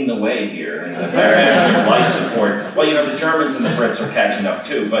 America leading the way here in the bariatric life support. Well, you know, the Germans and the Brits are catching up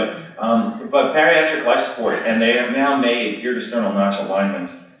too, but bariatric life support, and they have now made ear-to-sternal notch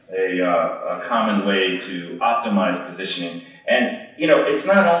alignment a common way to optimize positioning. And, you know, it's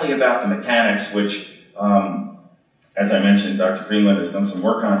not only about the mechanics, which, as I mentioned, Dr. Greenland has done some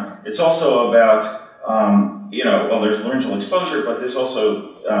work on. It's also about, you know, well, there's laryngeal exposure, but there's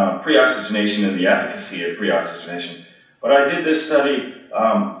also pre-oxygenation and the efficacy of pre-oxygenation. But I did this study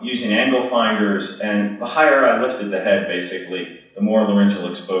using angle finders, and the higher I lifted the head, basically, the more laryngeal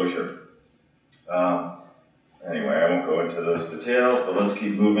exposure. Anyway, I won't go into those details, but let's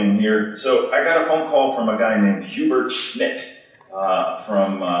keep moving here. So I got a phone call from a guy named Hubert Schmidt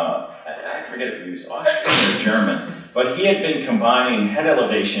from, I forget if he was Austrian or German, but he had been combining head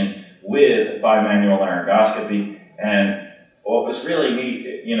elevation with bimanual laryngoscopy. And what was really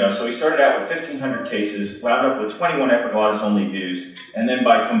neat, you know, so he started out with 1,500 cases, wound up with 21 epiglottis-only views, and then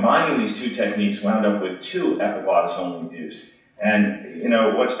by combining these two techniques, wound up with 2 epiglottis-only views. And, you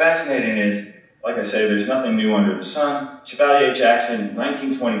know, what's fascinating is, like I say, there's nothing new under the sun. Chevalier-Jackson,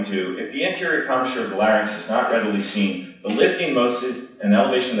 1922. If the anterior commissure of the larynx is not readily seen, the lifting motion and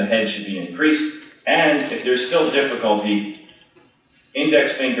elevation of the head should be increased. And if there's still difficulty,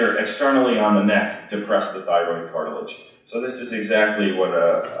 index finger externally on the neck to press the thyroid cartilage. So this is exactly what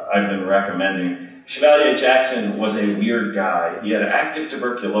I've been recommending. Chevalier-Jackson was a weird guy. He had active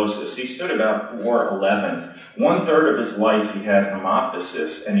tuberculosis. He stood about 4'11". 1/3 of his life he had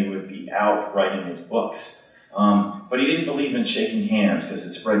hemoptysis, and he would be out writing his books. But he didn't believe in shaking hands because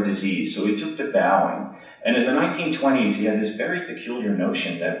it spread disease, so he took to bowing. And in the 1920s, he had this very peculiar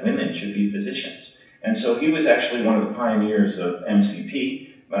notion that women should be physicians. And so he was actually one of the pioneers of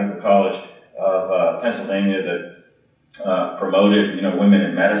MCP, Medical College of Pennsylvania, that promoted, women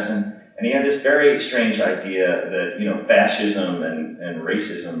in medicine. And he had this very strange idea that, fascism and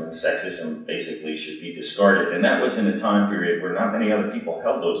racism and sexism basically should be discarded. And that was in a time period where not many other people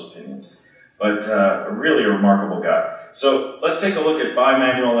held those opinions. But really a remarkable guy. So let's take a look at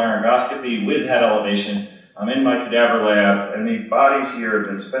bimanual laryngoscopy with head elevation. I'm in my cadaver lab, and the bodies here have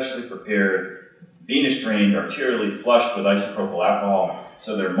been specially prepared, venous drained, arterially flushed with isopropyl alcohol,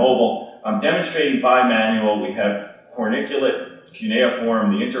 so they're mobile. I'm demonstrating bimanual. We have corniculate,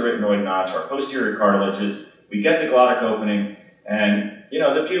 cuneiform, the interrytenoid notch, our posterior cartilages. We get the glottic opening, and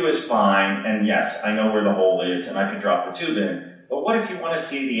the view is fine. And yes, I know where the hole is, and I can drop the tube in. But what if you want to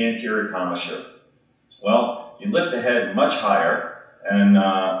see the anterior commissure? Well, you lift the head much higher, and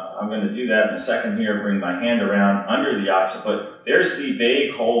I'm going to do that in a second here. Bring my hand around under the occiput. There's the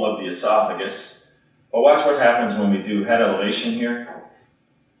vague hole of the esophagus. But watch what happens when we do head elevation here,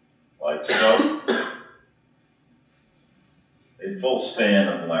 like so. A full span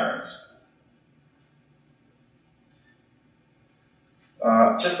of the larynx.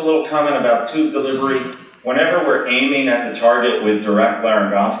 Just a little comment about tube delivery. Whenever we're aiming at the target with direct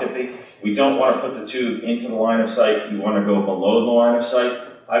laryngoscopy, we don't want to put the tube into the line of sight. You want to go below the line of sight.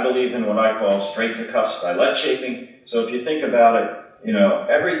 I believe in what I call straight-to-cuff stylet shaping. So if you think about it,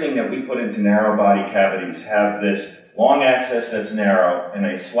 everything that we put into narrow body cavities have this long axis that's narrow and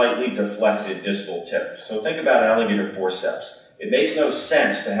a slightly deflected distal tip. So think about alligator forceps. It makes no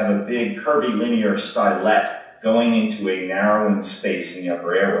sense to have a big curvilinear stylet going into a narrowing space in the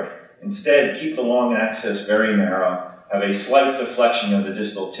upper airway. Instead, keep the long axis very narrow, have a slight deflection of the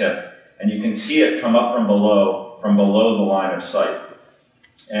distal tip, and you can see it come up from below the line of sight.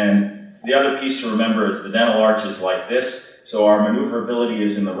 And the other piece to remember is the dental arch is like this, so our maneuverability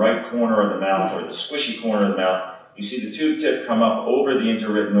is in the right corner of the mouth, or the squishy corner of the mouth. You see the tube tip come up over the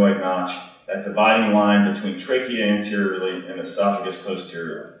interrytenoid notch, that dividing line between trachea anteriorly and esophagus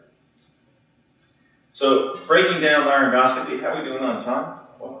posteriorly. So, breaking down laryngoscopy, how are we doing on time?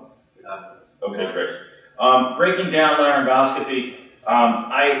 Okay, great. Breaking down laryngoscopy,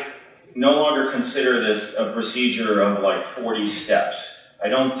 I no longer consider this a procedure of like 40 steps. I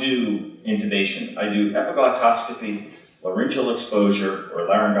don't do intubation. I do epiglottoscopy, laryngeal exposure, or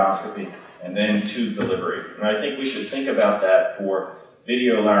laryngoscopy, and then tube delivery. And I think we should think about that for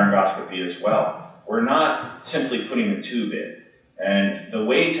video laryngoscopy as well. We're not simply putting a tube in. And the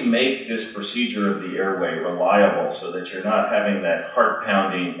way to make this procedure of the airway reliable so that you're not having that heart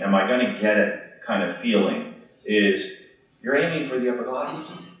pounding, am I going to get it kind of feeling, is you're aiming for the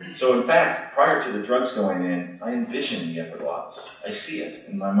epiglottis. So in fact, prior to the drugs going in, I envision the epiglottis. I see it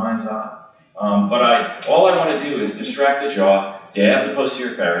in my mind's eye. But all I want to do is distract the jaw, dab the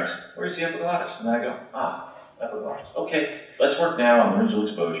posterior pharynx. Where's the epiglottis? And then I go, epiglottis. Okay, let's work now on laryngeal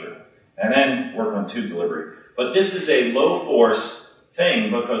exposure, and then work on tube delivery. But this is a low-force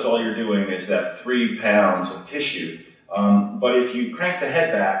thing because all you're doing is that 3 pounds of tissue. But if you crank the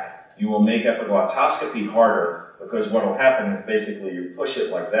head back, you will make epiglottoscopy harder because what will happen is basically you push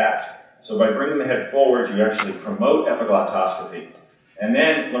it like that. So by bringing the head forward, you actually promote epiglottoscopy. And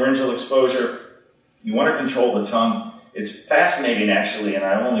then laryngeal exposure, you want to control the tongue. It's fascinating, actually, and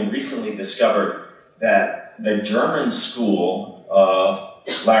I only recently discovered that the German school of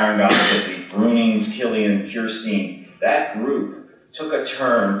laryngoscopy, Brunings, Killian, Kirstein, that group took a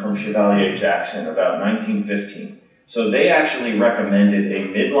turn from Chevalier Jackson about 1915. So they actually recommended a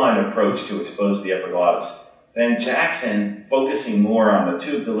midline approach to expose the epiglottis. Then Jackson, focusing more on the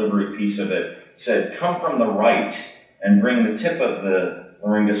tube delivery piece of it, said, come from the right and bring the tip of the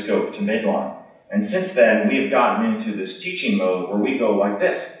laryngoscope to midline. And since then, we have gotten into this teaching mode where we go like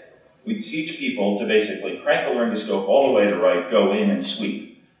this. We teach people to basically crank the laryngoscope all the way to right, go in and sweep.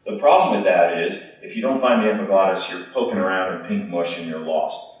 The problem with that is, if you don't find the epiglottis, you're poking around in pink mush and you're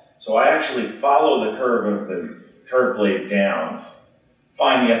lost. So I actually follow the curve of the curved blade down,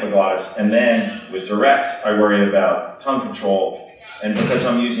 find the epiglottis, and then with direct, I worry about tongue control. And because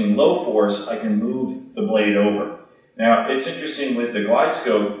I'm using low force, I can move the blade over. Now, it's interesting with the glide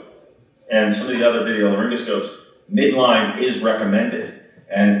scope and some of the other video laryngoscopes, midline is recommended.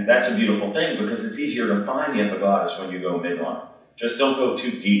 And that's a beautiful thing because it's easier to find the epiglottis when you go midline. Just don't go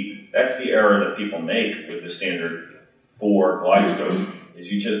too deep. That's the error that people make with the standard 4 glide scope,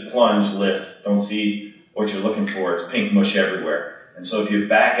 is you just plunge, lift, don't see what you're looking for. It's pink mush everywhere. And so if you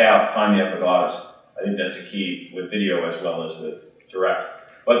back out, find the epiglottis. I think that's a key with video as well as with direct.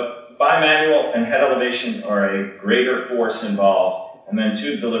 But bimanual and head elevation are a greater force involved, and then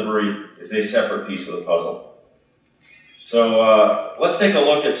tube delivery is a separate piece of the puzzle. So let's take a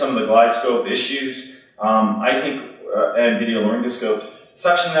look at some of the glide scope issues. I think, and video laryngoscopes.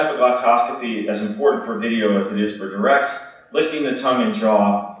 Suction epiglottiscopy as important for video as it is for direct. Lifting the tongue and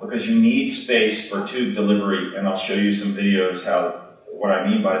jaw because you need space for tube delivery, and I'll show you some videos what I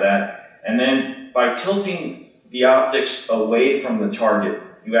mean by that. And then by tilting the optics away from the target,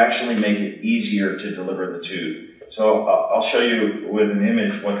 you actually make it easier to deliver the tube. So I'll show you with an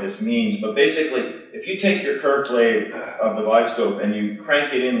image what this means. But basically, if you take your curved blade of the glide scope and you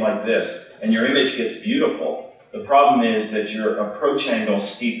crank it in like this, and your image gets beautiful, the problem is that your approach angle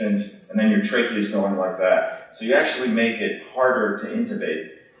steepens, and then your trachea is going like that. So you actually make it harder to intubate.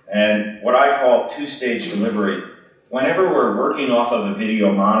 And what I call two-stage delivery, whenever we're working off of a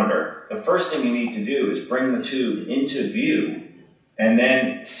video monitor, the first thing you need to do is bring the tube into view, and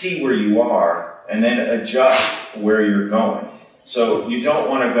then see where you are, and then adjust where you're going. So you don't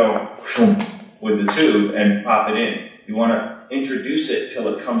want to go with the tube and pop it in. You want to introduce it till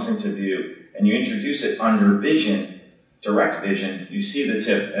it comes into view. And you introduce it under vision, direct vision, you see the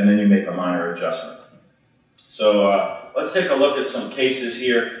tip, and then you make a minor adjustment. So let's take a look at some cases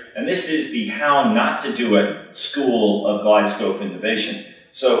here. And this is the how not to do it school of glide scope intubation.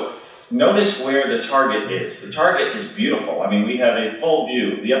 So notice where the target is. The target is beautiful. I mean, we have a full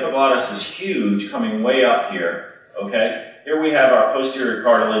view. The epiglottis is huge, coming way up here, okay? Here we have our posterior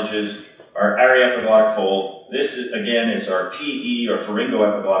cartilages, our aryepiglottic fold. This, again, is our PE, or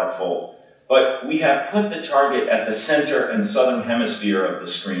pharyngoepiglottic fold. But we have put the target at the center and southern hemisphere of the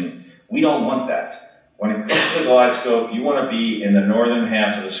screen. We don't want that. When it comes to the glide scope, you want to be in the northern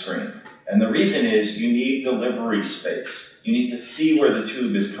half of the screen. And the reason is you need delivery space. You need to see where the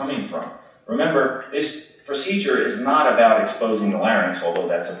tube is coming from. Remember, this procedure is not about exposing the larynx, although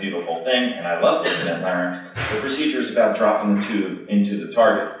that's a beautiful thing, and I love looking at larynx. The procedure is about dropping the tube into the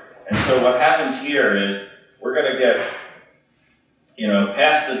target. And so what happens here is we're going to get,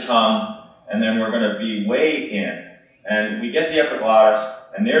 past the tongue, and then we're going to be way in. And we get the epiglottis,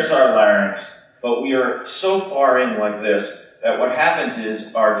 and there's our larynx, but we are so far in like this that what happens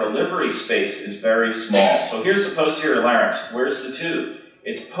is our delivery space is very small. So here's the posterior larynx. Where's the tube?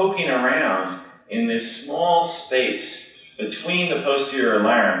 It's poking around in this small space between the posterior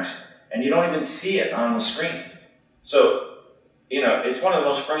larynx, and you don't even see it on the screen. So, it's one of the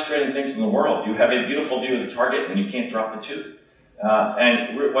most frustrating things in the world. You have a beautiful view of the target, and you can't drop the tube.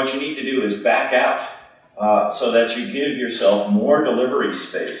 And what you need to do is back out so that you give yourself more delivery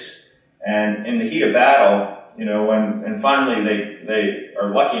space. And in the heat of battle, and finally they are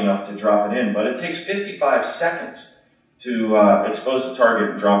lucky enough to drop it in, but it takes 55 seconds to expose the target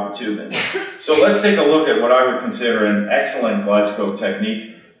and drop the tube in. So let's take a look at what I would consider an excellent glide scope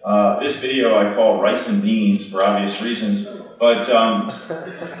technique. This video I call rice and beans for obvious reasons, but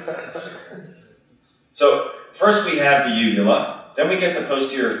so first we have the uvula. Then we get the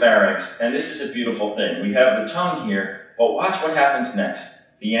posterior pharynx, and this is a beautiful thing. We have the tongue here, but watch what happens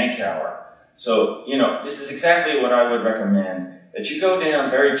next, the Yankauer. So, this is exactly what I would recommend, that you go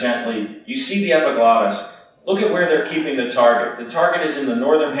down very gently, you see the epiglottis, look at where they're keeping the target. The target is in the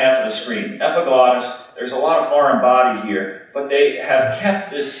northern half of the screen. Epiglottis, there's a lot of foreign body here, but they have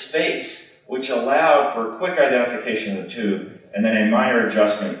kept this space, which allowed for quick identification of the tube, and then a minor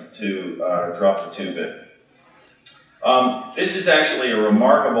adjustment to drop the tube in. This is actually a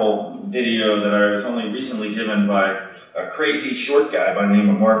remarkable video that I was only recently given by a crazy short guy by the name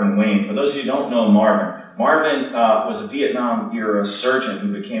of Marvin Wayne. For those of you who don't know Marvin, was a Vietnam-era surgeon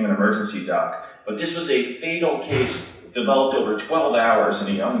who became an emergency doc. But this was a fatal case developed over 12 hours in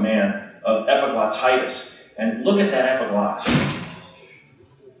a young man of epiglottitis. And look at that epiglottis.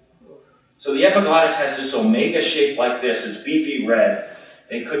 So the epiglottis has this omega shape like this. It's beefy red.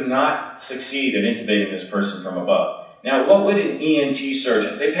 They could not succeed at intubating this person from above. Now, what would an ENT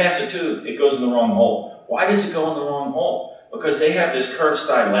surgeon? They pass a tube, it goes in the wrong hole. Why does it go in the wrong hole? Because they have this curved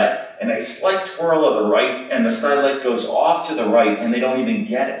stylet and a slight twirl of the right, and the stylet goes off to the right, and they don't even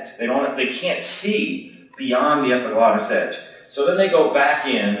get it. They can't see beyond the epiglottis edge. So then they go back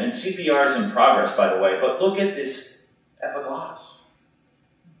in, and CPR is in progress, by the way, but look at this epiglottis.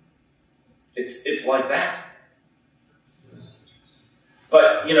 It's like that.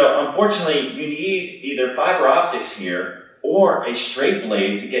 But, unfortunately, you need either fiber optics here or a straight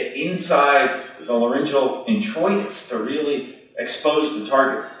blade to get inside the laryngeal introitus to really expose the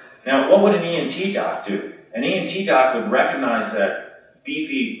target. Now, what would an ENT doc do? An ENT doc would recognize that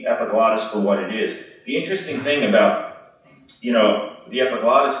beefy epiglottis for what it is. The interesting thing about, the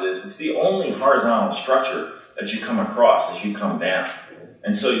epiglottis is it's the only horizontal structure that you come across as you come down.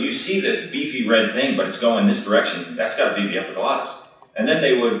 And so you see this beefy red thing, but it's going this direction. That's got to be the epiglottis. And then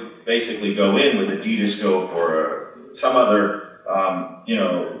they would basically go in with a dedoscope or some other,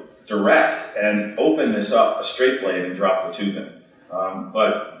 direct and open this up, a straight blade, and drop the tube in.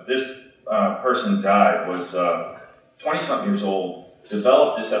 But this person died, was 20-something years old,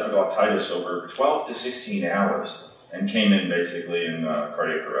 developed this epiglottitis over 12 to 16 hours, and came in basically in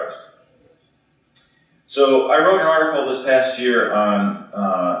cardiac arrest. So I wrote an article this past year on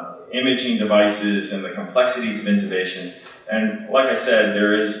imaging devices and the complexities of intubation. And like I said,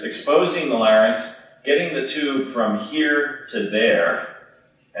 there is exposing the larynx, getting the tube from here to there,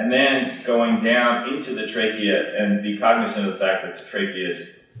 and then going down into the trachea, and be cognizant of the fact that the trachea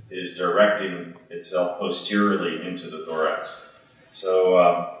is directing itself posteriorly into the thorax.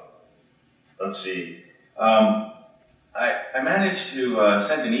 So let's see. I managed to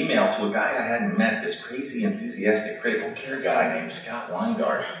send an email to a guy I hadn't met, this crazy, enthusiastic critical care guy named Scott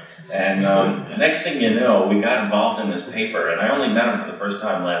Weingart. And the next thing you know, we got involved in this paper, and I only met him for the first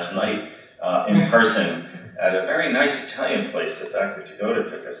time last night in person at a very nice Italian place that Dr. Jagoda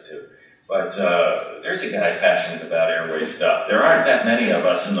took us to. But there's a guy passionate about airway stuff. There aren't that many of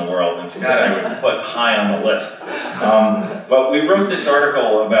us in the world, and Scott I would put high on the list. But we wrote this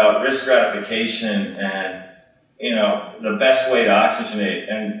article about risk stratification and, the best way to oxygenate.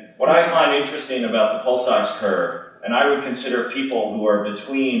 And what I find interesting about the pulse ox curve, and I would consider people who are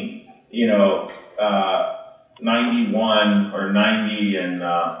between, 91 or 90 and,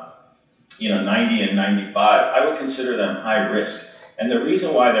 90 and 95, I would consider them high risk. And the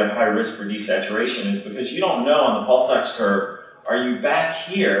reason why they're high risk for desaturation is because you don't know on the pulse ox curve, are you back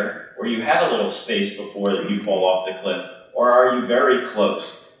here where you had a little space before that you fall off the cliff, or are you very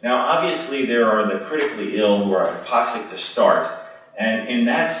close? Now, obviously, there are the critically ill who are hypoxic to start, and in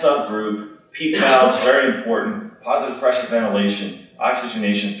that subgroup, PEEP valves, very important, positive pressure ventilation,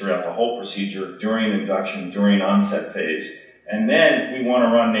 oxygenation throughout the whole procedure, during induction, during onset phase. And then we want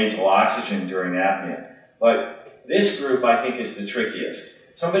to run nasal oxygen during apnea. But this group, I think, is the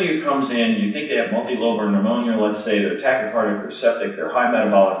trickiest. Somebody who comes in, you think they have multilobar pneumonia, let's say, they're tachycardic, they're septic, they're high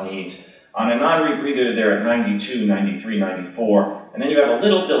metabolic needs. On a non-rebreather, they're at 92, 93, 94, and then you have a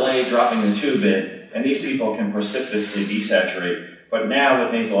little delay dropping the tube in, and these people can precipitously desaturate. But now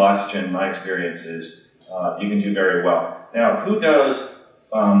with nasal oxygen, my experience is you can do very well. Now, who does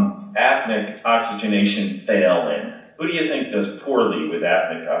apneic oxygenation fail in? Who do you think does poorly with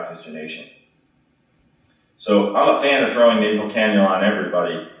apneic oxygenation? So I'm a fan of throwing nasal cannula on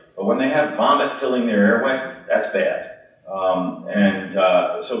everybody, but when they have vomit filling their airway, that's bad.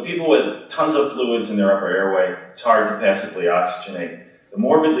 So people with tons of fluids in their upper airway, it's hard to passively oxygenate. The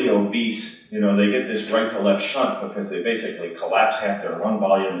morbidly obese, they get this right to left shunt because they basically collapse half their lung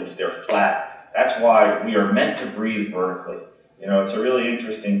volume if they're flat. That's why we are meant to breathe vertically. It's a really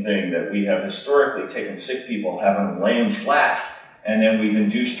interesting thing that we have historically taken sick people, have them lay them flat, and then we've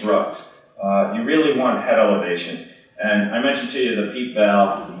induced drugs. You really want head elevation. And I mentioned to you the PEEP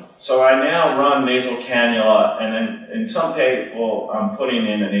valve. So I now run nasal cannula, and then in some people, I'm putting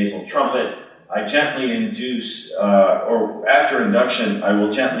in a nasal trumpet. I gently induce, or after induction, I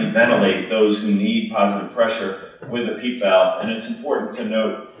will gently ventilate those who need positive pressure with a PEEP valve. And it's important to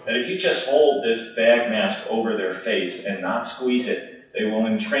note that if you just hold this bag mask over their face and not squeeze it, they will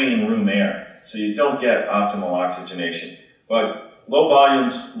entrain room air. So you don't get optimal oxygenation. But low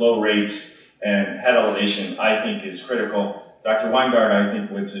volumes, low rates, and head elevation, I think, is critical. Dr. Weingart, I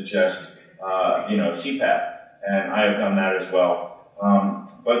think, would suggest, CPAP, and I have done that as well.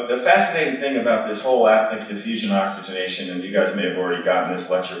 But the fascinating thing about this whole apneic diffusion oxygenation, and you guys may have already gotten this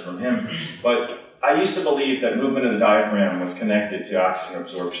lecture from him, but I used to believe that movement of the diaphragm was connected to oxygen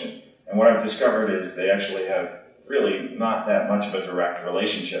absorption. And what I've discovered is they actually have really not that much of a direct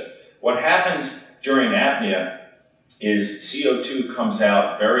relationship. What happens during apnea is CO2 comes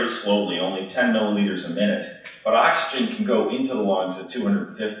out very slowly, only 10 milliliters a minute, but oxygen can go into the lungs at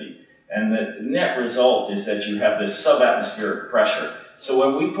 250. And the net result is that you have this subatmospheric pressure. So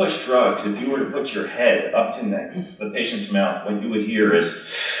when we push drugs, if you were to put your head up to the patient's mouth, what you would hear is,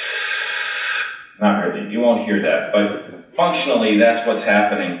 not really, you won't hear that, but functionally that's what's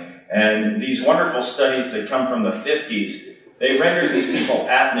happening. And these wonderful studies that come from the 50s, they rendered these people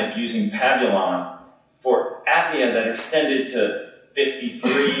apneic using Pabulon for apnea that extended to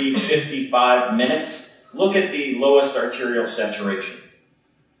 53, 55 minutes. Look at the lowest arterial saturation.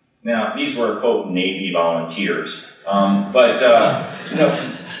 Now, these were, quote, Navy volunteers. Now look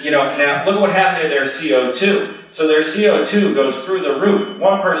at what happened to their CO2. So their CO2 goes through the roof.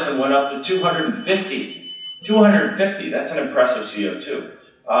 One person went up to 250. 250, that's an impressive CO2.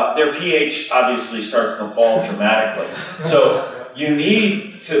 Their pH obviously starts to fall dramatically. So you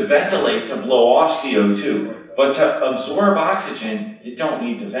need to ventilate to blow off CO2. But to absorb oxygen, you don't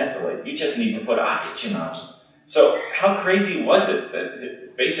need to ventilate. You just need to put oxygen on. So how crazy was it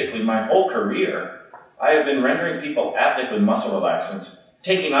that basically my whole career, I have been rendering people apneic with muscle relaxants,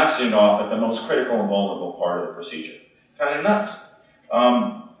 taking oxygen off at the most critical and vulnerable part of the procedure. Kind of nuts.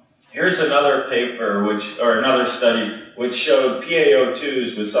 Here's another paper, another study, which showed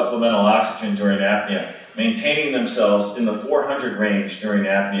PaO2s with supplemental oxygen during apnea, maintaining themselves in the 400 range during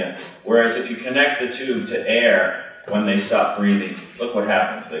apnea, whereas if you connect the tube to air when they stop breathing, look what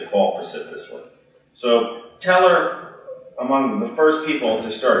happens, they fall precipitously. So Teller, among the first people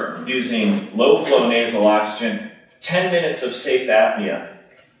to start using low-flow nasal oxygen, 10 minutes of safe apnea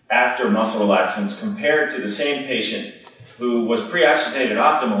after muscle relaxants compared to the same patient who was pre-oxygenated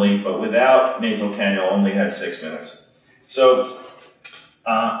optimally, but without nasal cannula, only had 6 minutes. So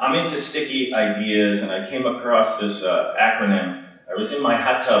I'm into sticky ideas, and I came across this acronym. I was in my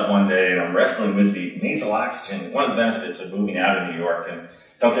hot tub one day, and I'm wrestling with the nasal oxygen, one of the benefits of moving out of New York. And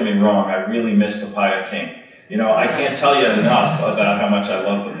don't get me wrong, I really miss Papaya King. You know, I can't tell you enough about how much I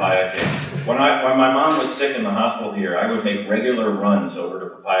love Papaya King. When my mom was sick in the hospital here, I would make regular runs over to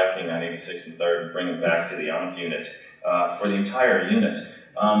Papaya King on 86th and 3rd and bring him back to the ONC unit for the entire unit.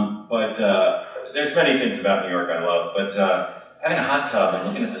 There's many things about New York I love, but having a hot tub and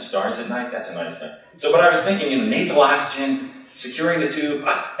looking at the stars at night, that's a nice thing. So what I was thinking, nasal oxygen, securing the tube,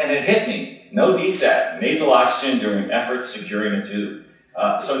 and it hit me. No DSAT, nasal oxygen during efforts securing a tube.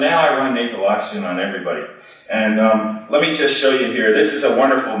 So now I run nasal oxygen on everybody. And let me just show you here. This is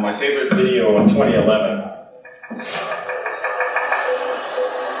my favorite video in 2011.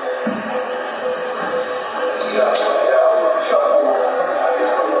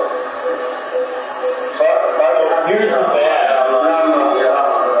 Here's the bad.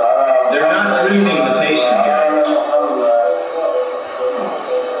 They're not breathing the patient here.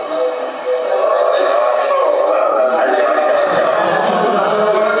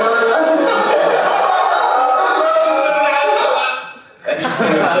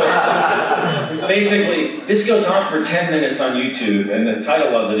 So basically, this goes on for 10 minutes on YouTube, and the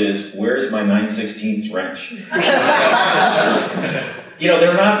title of it is, "Where's my 9/16 wrench?" You know,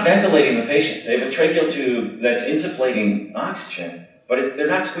 they're not ventilating the patient. They have a tracheal tube that's insufflating oxygen, but they're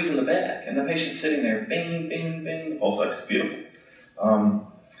not squeezing the bag. And the patient's sitting there, bing, bing, bing, the pulse ox is beautiful.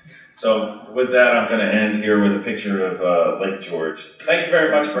 So with that, I'm going to end here with a picture of Lake George. Thank you very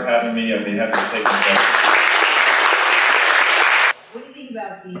much for having me. I'd be happy to take your questions. What do you think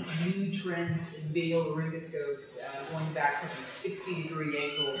about the new trends in video laryngoscopes going back from a 60-degree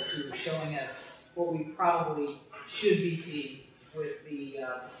angle to showing us what we probably should be seeing with the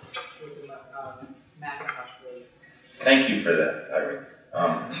Macintosh blade? Thank you for that, Irene.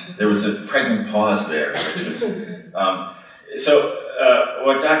 There was a pregnant pause there, which was,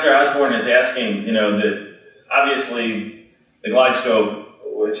 what Dr. Osborne is asking, that obviously the GlideScope,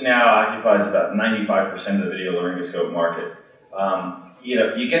 which now occupies about 95% of the video laryngoscope market,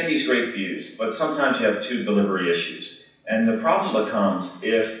 you get these great views, but sometimes you have tube delivery issues. And the problem becomes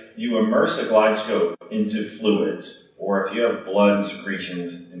if you immerse a GlideScope into fluids, or if you have blood and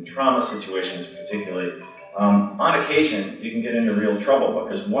secretions in trauma situations particularly, on occasion you can get into real trouble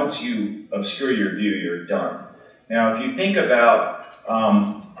because once you obscure your view, you're done. Now, if you think about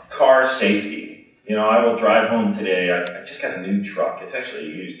car safety, I will drive home today. I just got a new truck. It's actually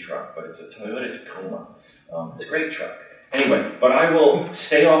a used truck, but it's a Toyota Tacoma. It's a great truck. Anyway, but I will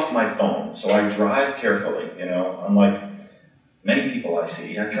stay off my phone, so I drive carefully, unlike many people I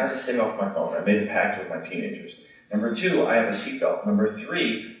see. I try to stay off my phone. I made a pact with my teenagers. Number 2, I have a seatbelt. Number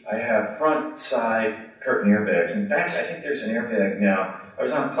 3, I have front, side, curtain airbags. In fact, I think there's an airbag now. I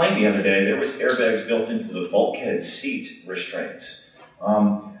was on a plane the other day. There was airbags built into the bulkhead seat restraints.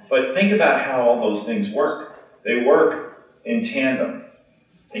 But think about how all those things work. They work in tandem.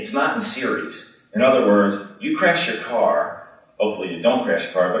 It's not in series. In other words, you crash your car. Hopefully you don't crash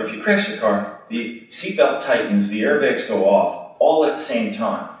your car, but if you crash your car, the seatbelt tightens, the airbags go off, all at the same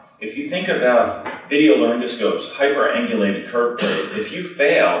time. If you think about video laryngoscopes, hyperangulated curved blade, if you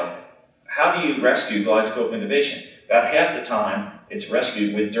fail, how do you rescue GlideScope intubation? About half the time, it's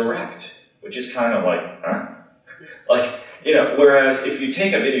rescued with direct, which is kind of like, huh? Whereas if you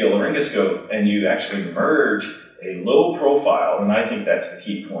take a video laryngoscope and you actually merge a low profile, and I think that's the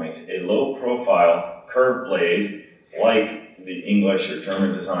key point, a low profile curved blade, like the English or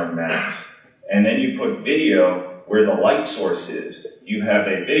German design Max, and then you put video where the light source is, you have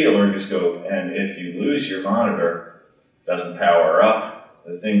a video laryngoscope, and if you lose your monitor, it doesn't power up,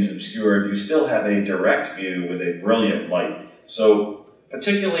 the thing's obscured, you still have a direct view with a brilliant light. So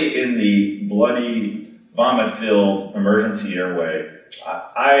particularly in the bloody, vomit-filled emergency airway,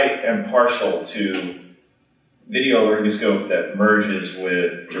 I am partial to video laryngoscope that merges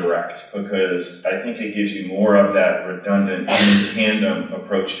with direct, because I think it gives you more of that redundant, in tandem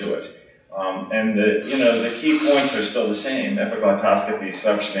approach to it. And the key points are still the same: epiglottoscopy,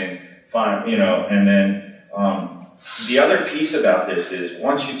 suctioning, fine, and then the other piece about this is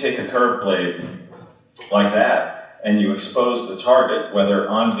once you take a curved blade like that and you expose the target, whether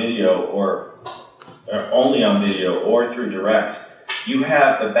on video or only on video or through direct, you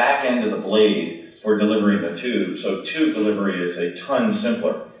have the back end of the blade for delivering the tube. So tube delivery is a ton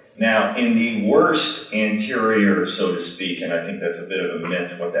simpler. Now, in the worst anterior, so to speak, and I think that's a bit of a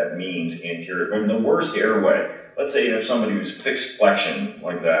myth what that means, anterior, but in the worst airway, let's say you have somebody who's fixed flexion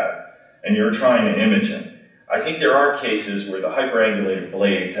like that, and you're trying to image him. I think there are cases where the hyperangulated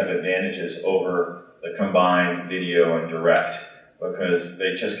blades have advantages over the combined video and direct because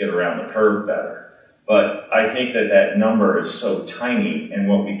they just get around the curve better. But I think that number is so tiny, and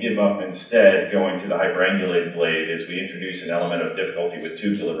what we give up instead going to the hyperangulated blade is we introduce an element of difficulty with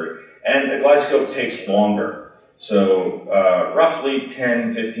tube delivery. And the glide scope takes longer, so roughly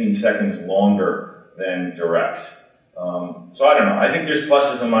 10, 15 seconds longer than direct. So I don't know. I think there's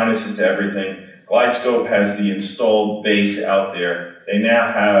pluses and minuses to everything. Glide scope has the installed base out there. They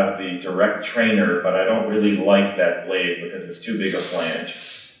now have the direct trainer, but I don't really like that blade because it's too big a flange.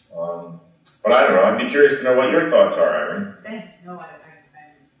 But I don't know. I'd be curious to know what your thoughts are, Irene. Thanks. No, I'm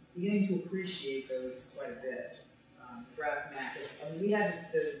beginning to appreciate those quite a bit. Graph map. We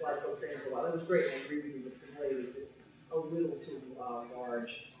had the glide scope trainer for a while. That was great. I agree with you. But the blade was just a little too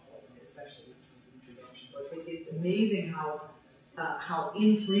large, especially in introduction. But it's amazing how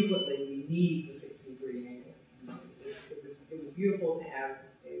infrequently we need the 60-degree angle. It was beautiful to have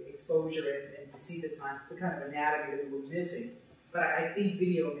exposure and to see the kind of anatomy that we were missing. But I think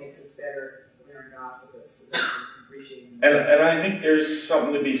video makes us better laryngoscopists. So that's appreciating. And I think there's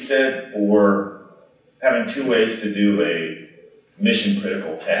something to be said for having two ways to do a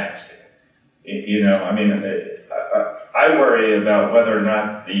mission-critical task. I worry about whether or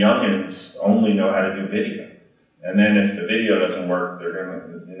not the youngins only know how to do video. And then if the video doesn't work, they're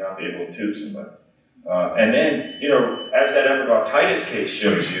going to not be able to tube somebody. And then, as that epiglottitis case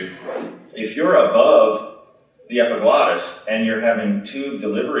shows you, if you're above the epiglottis and you're having tube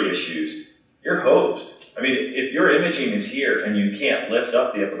delivery issues, you're hosed. I mean, if your imaging is here and you can't lift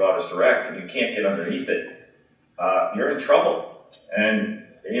up the epiglottis direct and you can't get underneath it, you're in trouble. And,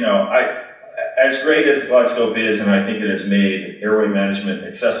 as great as the glide scope is, and I think it has made airway management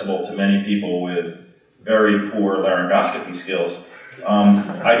accessible to many people with very poor laryngoscopy skills,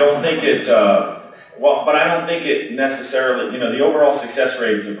 I don't think it necessarily, the overall success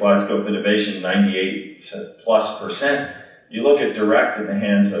rates of glide scope innovation, 98+%. You look at direct in the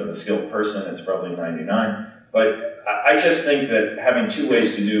hands of a skilled person, it's probably 99. But I just think that having two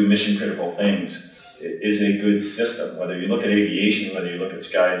ways to do mission critical things is a good system. Whether you look at aviation, whether you look at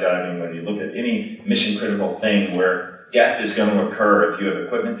skydiving, whether you look at any mission critical thing where death is going to occur if you have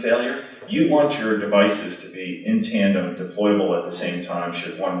equipment failure, you want your devices to be in tandem, deployable at the same time.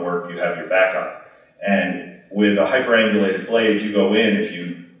 Should one work, you have your backup. And with a hyperangulated blade, you go in, if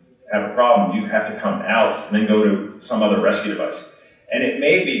you have a problem, you have to come out and then go to some other rescue device. And it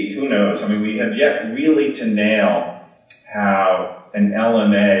may be, who knows, we have yet really to nail how an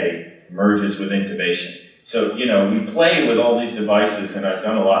LMA merges with intubation. So, we play with all these devices, and I've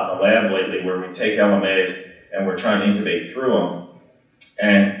done a lot in the lab lately where we take LMAs and we're trying to intubate through them.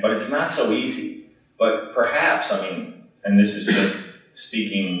 But it's not so easy. But perhaps, and this is just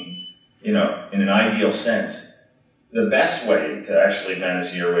speaking, in an ideal sense, the best way to actually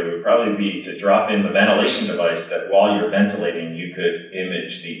manage the airway would probably be to drop in the ventilation device that while you're ventilating, you could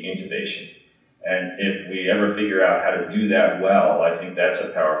image the intubation. And if we ever figure out how to do that well, I think that's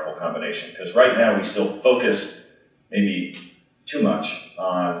a powerful combination. Because right now we still focus maybe too much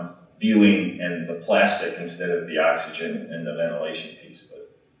on viewing and the plastic instead of the oxygen and the ventilation piece. But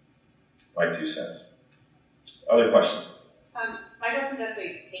my 2 cents. Other questions? My question is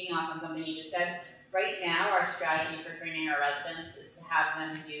actually taking off on something you just said. Right now, our strategy for training our residents is to have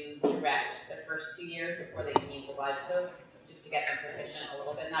them do direct the first 2 years before they can use the glide scope, just to get them proficient a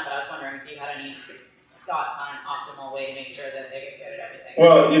little bit in that. But I was wondering if you had any thoughts on an optimal way to make sure that they get good at everything.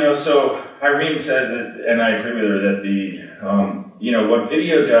 Well, so Irene said that, and I agree with her, that what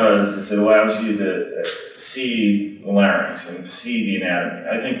video does is it allows you to see the larynx and see the anatomy.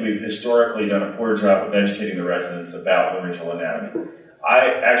 I think we've historically done a poor job of educating the residents about laryngeal anatomy.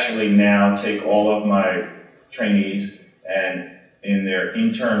 I actually now take all of my trainees, and in their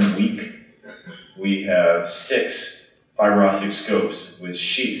intern week, we have 6 fiber optic scopes with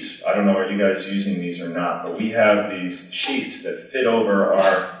sheaths. I don't know, are you guys using these or not, but we have these sheaths that fit over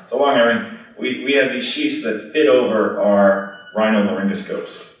our, so long, Erin, we have these sheaths that fit over our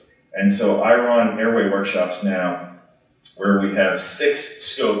rhinolaryngoscopes. And so I run airway workshops now where we have 6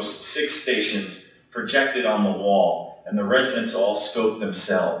 scopes, 6 stations projected on the wall, and the residents all scope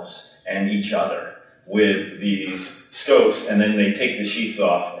themselves and each other with these scopes, and then they take the sheaths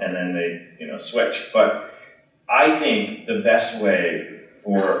off and then they, switch. But I think the best way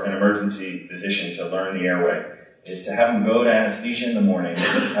for an emergency physician to learn the airway is to have them go to anesthesia in the morning,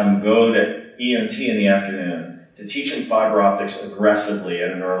 have them go to EMT in the afternoon, to teach them fiber optics aggressively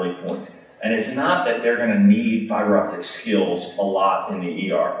at an early point. And it's not that they're going to need fiber optic skills a lot in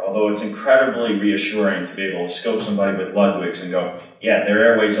the ER, although it's incredibly reassuring to be able to scope somebody with Ludwig's and go, yeah, their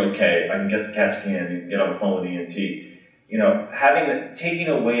airway's okay, I can get the CAT scan, you can get on the phone with EMT. Taking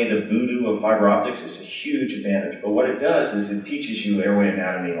away the voodoo of fiber optics is a huge advantage, but what it does is it teaches you airway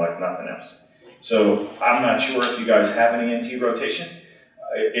anatomy like nothing else. So I'm not sure if you guys have an EMT rotation.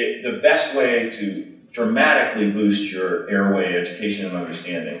 The best way to dramatically boost your airway education and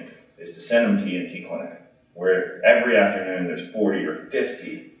understanding is to send them to EMT clinic, where every afternoon there's 40 or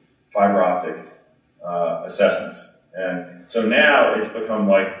 50 fiber optic assessments. And so now it's become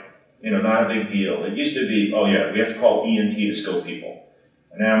like, not a big deal. It used to be, oh yeah, we have to call EMT to scope people.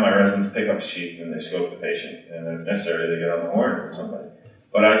 And now my residents pick up a sheath and they scope the patient, and if necessary, they get on the horn with somebody.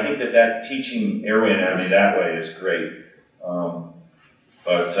 But I think that teaching airway anatomy that way is great.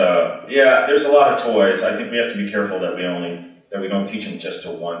 Yeah, there's a lot of toys. I think we have to be careful that we don't teach them just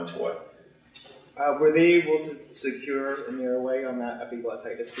to one toy. Were they able to secure an airway on that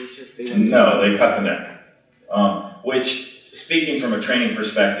epiglottitis patient? No, they cut the neck. Which, speaking from a training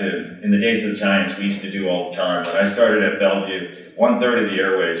perspective, in the days of the Giants, we used to do all the time. When I started at Bellevue, 1/3 of the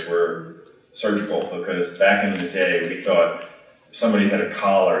airways were surgical, because back in the day, we thought if somebody had a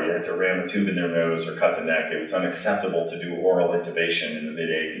collar, you had to ram a tube in their nose or cut the neck. It was unacceptable to do oral intubation in the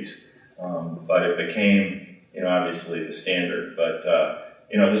mid-'80s. But it became, obviously the standard. But,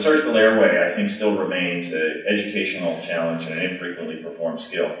 the surgical airway, I think, still remains an educational challenge and an infrequently performed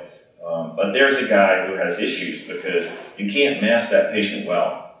skill. But there's a guy who has issues because you can't mask that patient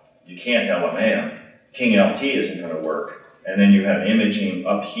well. You can't LMA. King LT isn't going to work. And then you have imaging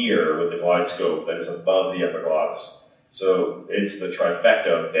up here with the glide scope that is above the epiglottis. So it's the trifecta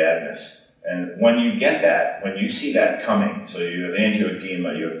of badness. And when you get that, when you see that coming, so you have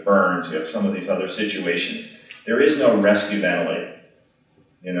angioedema, you have burns, you have some of these other situations, there is no rescue ventilator,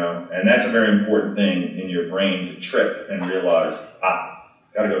 and that's a very important thing in your brain to trip and realize,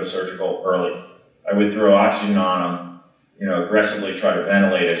 got to go to surgical early. I would throw oxygen on them, aggressively try to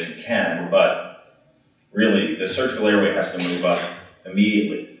ventilate as you can, but really the surgical airway has to move up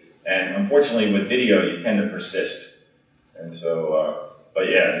immediately. And unfortunately with video, you tend to persist. And so, but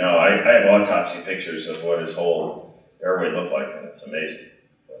yeah, no, I have autopsy pictures of what his whole airway looked like, and it's amazing.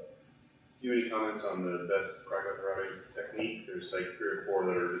 Do you have any comments on the best cryotherapy technique? There's like 3 or 4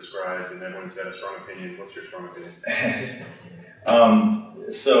 that are described, and everyone's got a strong opinion. What's your strong opinion?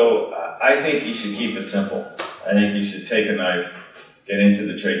 So I think you should keep it simple. I think you should take a knife, get into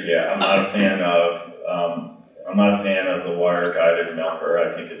the trachea. I'm not a fan of the wire-guided milker.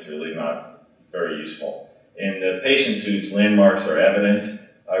 I think it's really not very useful. In the patients whose landmarks are evident,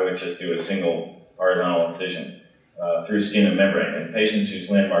 I would just do a single horizontal incision through skin and membrane. In patients whose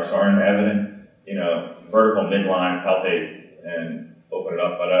landmarks aren't evident, vertical midline, palpate, and open it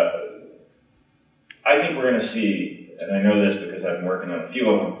up. But I think we're going to see, and I know this because I've been working on a few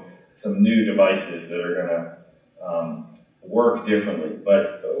of them, some new devices that are going to work differently.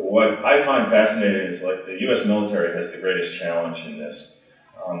 But what I find fascinating is like the U.S. military has the greatest challenge in this.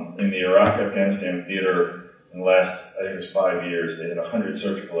 In the Iraq-Afghanistan theater, in the last, I think it was 5 years, they had 100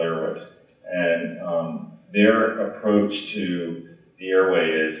 surgical airways. And their approach to the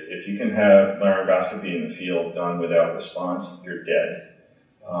airway is, if you can have laryngoscopy in the field done without response, you're dead.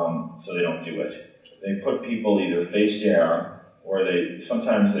 So they don't do it. They put people either face down, or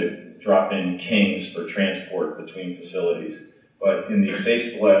sometimes they drop in kings for transport between facilities. But in the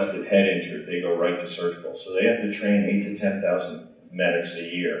face blasted head injured, they go right to surgical. So they have to train 8,000 to 10,000 medics a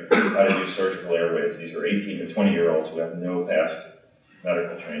year how to do surgical airways. These are 18 to 20-year-olds who have no past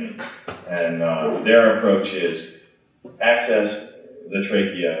medical training. And their approach is access the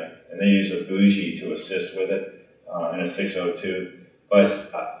trachea, and they use a bougie to assist with it, and a 602.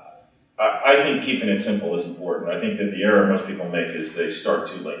 But I think keeping it simple is important. I think that the error most people make is they start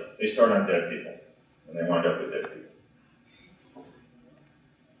too late. They start on dead people, and they wind up with dead people.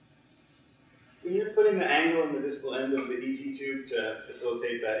 When you're putting the angle in the distal end of the ET tube to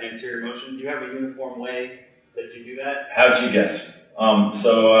facilitate that anterior motion, do you have a uniform way that you do that? How'd you guess?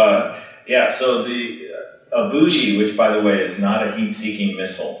 So a bougie, which by the way is not a heat-seeking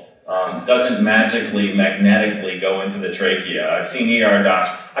missile, doesn't magnetically go into the trachea. I've seen ER docs.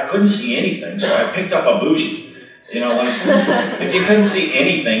 I couldn't see anything, so I picked up a bougie. You know, like, if you couldn't see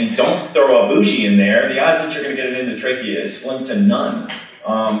anything, don't throw a bougie in there. The odds that you're going to get it in the trachea is slim to none.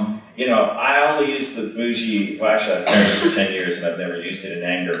 You know, I only use the bougie, well, actually, I've had it for 10 years and I've never used it in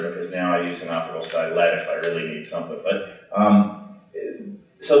anger because now I use an optical stylet if I really need something. But,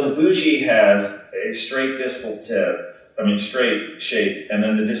 so the bougie has a straight distal tip, straight shape, and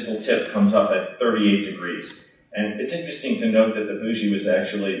then the distal tip comes up at 38 degrees. And it's interesting to note that the bougie was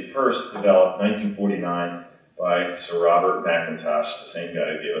actually first developed in 1949 by Sir Robert McIntosh, the same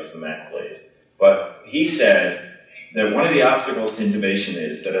guy who gave us the Mac blade. But he said that one of the obstacles to intubation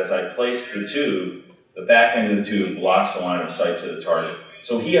is that as I place the tube, the back end of the tube blocks the line of sight to the target.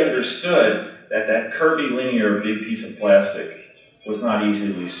 So he understood that that curvilinear big piece of plastic was not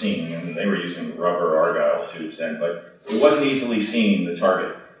easily seen. And they were using rubber argyle tubes then, but it wasn't easily seen, the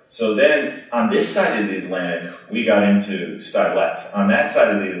target. So then, on this side of the Atlantic, we got into stylets. On that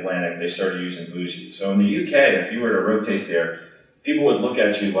side of the Atlantic, they started using bougies. So in the UK, if you were to rotate there, people would look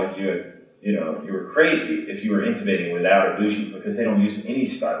at you like you were crazy if you were intubating without a bougie because they don't use any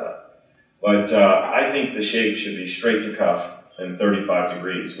stylet. But I think the shape should be straight to cuff and 35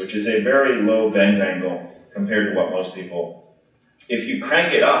 degrees, which is a very low bend angle compared to what most people. If you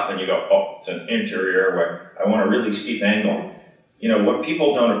crank it up and you go, oh, it's an interior airway, I want a really steep angle. You know, what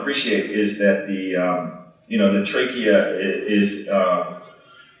people don't appreciate is that the trachea is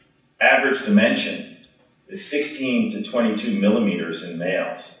average dimension is 16 to 22 millimeters in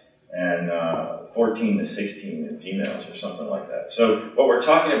males and 14 to 16 in females or something like that. So what we're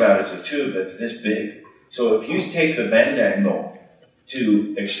talking about is a tube that's this big. So if you take the bend angle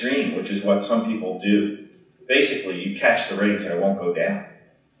to extreme, which is what some people do, basically you catch the rings and it won't go down.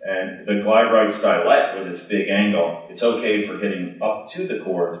 And the glide right stylet with its big angle, it's okay for getting up to the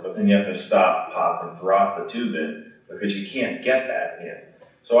cords, but then you have to stop, pop, and drop the tube in because you can't get that in.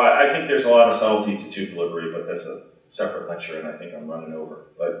 So I think there's a lot of subtlety to tube delivery, but that's a separate lecture, and I think I'm running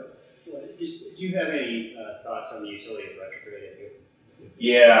over. But do you have any thoughts on the utility of retrograde?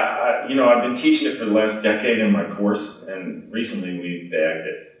 Yeah, I've been teaching it for the last decade in my course, and recently we bagged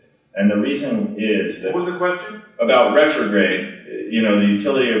it. And the reason is that... What was the question? About retrograde, the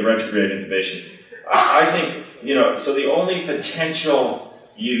utility of retrograde intubation. I think, so the only potential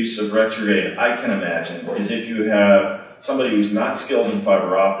use of retrograde I can imagine is if you have somebody who's not skilled in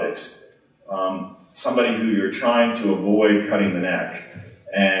fiber optics, somebody who you're trying to avoid cutting the neck,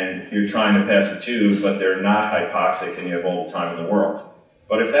 and you're trying to pass a tube, but they're not hypoxic and you have all the time in the world.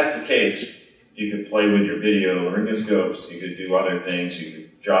 But if that's the case, you could play with your video laryngoscopes, you could do other things, you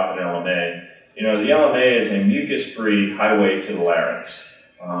could drop an LMA. The LMA is a mucus-free highway to the larynx.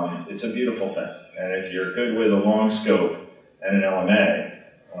 It's a beautiful thing. And if you're good with a long scope and an LMA,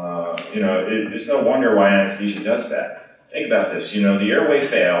 there's no wonder why anesthesia does that. Think about this. The airway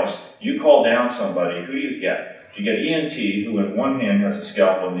fails, you call down somebody, who do you get? You get ENT, who in one hand has a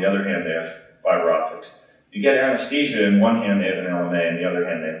scalpel, and the other hand they have fiber optics. You get anesthesia, in one hand they have an LMA, and the other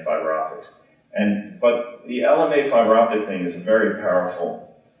hand they have fiber optics. But the LMA fiber optic thing is a very powerful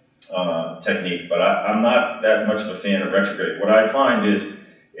technique, but I'm not that much of a fan of retrograde. What I find is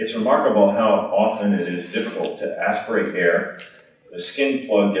it's remarkable how often it is difficult to aspirate air. The skin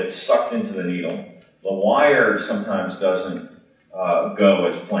plug gets sucked into the needle. The wire sometimes doesn't go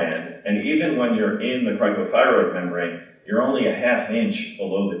as planned. And even when you're in the cricothyroid membrane, you're only a ½ inch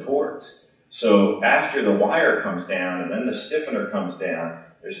below the cords. So after the wire comes down and then the stiffener comes down,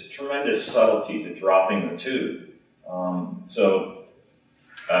 there's a tremendous subtlety to dropping the tube.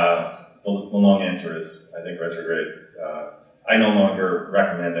 The long answer is, I think retrograde. I no longer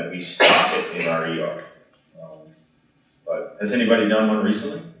recommend that we stop it in our ER. But has anybody done one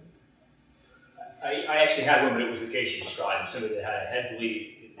recently? I actually had one, but it was the case you described. Somebody that had a head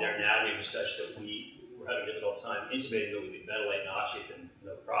bleed, their anatomy was such that we were having a difficult time intubating, but we could ventilate and oxygen,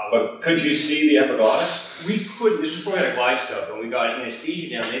 no problem. But could you see the epiglottis? We couldn't. This was before we had a glide scope, and we got anesthesia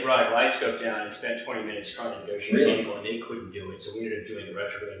down. They brought a glide scope down and spent 20 minutes trying to negotiate an angle, and they couldn't do it. So we ended up doing the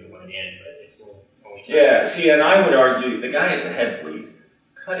retrograde and went in, but it's the only time. Yeah, see, and I would argue the guy has a head bleed.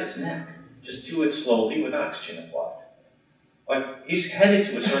 Cut his neck. Just do it slowly with oxygen applied. Like, he's headed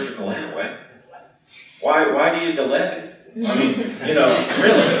to a surgical airway. Why do you delay? I mean, really. No,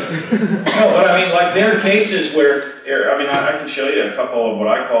 but I mean, like, there are cases where, I can show you a couple of what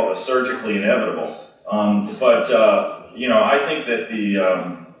I call the surgically inevitable. I think that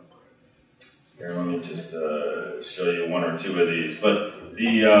here, let me just show you one or two of these. But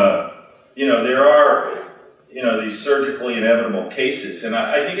there are, these surgically inevitable cases. And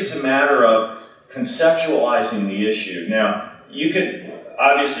I think it's a matter of conceptualizing the issue. Now,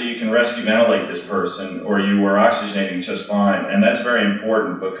 obviously you can rescue ventilate this person, or you were oxygenating just fine, and that's very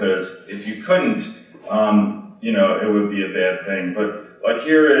important because if you couldn't, you know, it would be a bad thing. But like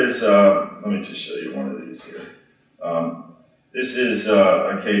here is, let me just show you one of these here. This is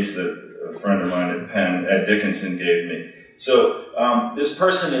a case that a friend of mine at Penn, Ed Dickinson, gave me. So this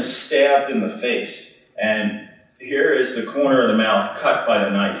person is stabbed in the face, and here is the corner of the mouth cut by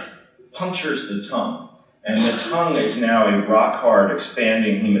the knife, punctures the tongue, and the tongue is now a rock-hard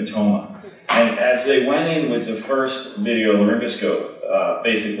expanding hematoma. And as they went in with the first video laryngoscope,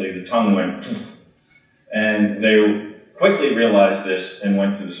 basically the tongue went, and they quickly realized this and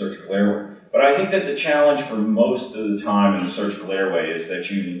went to the surgical airway. But I think that the challenge for most of the time in the surgical airway is that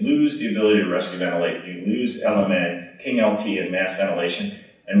you lose the ability to rescue ventilate, you lose LMA, King LT, and mass ventilation,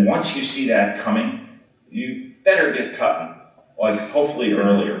 and once you see that coming, you better get cutting, like hopefully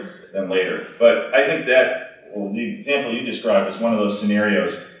earlier than later. But I think that, well, the example you described is one of those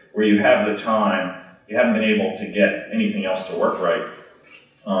scenarios where you have the time, you haven't been able to get anything else to work right.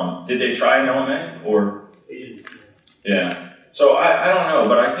 Did they try an LMA, or? Yeah. So I don't know,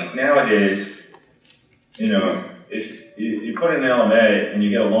 but I think nowadays, you know, if you put in an LMA and you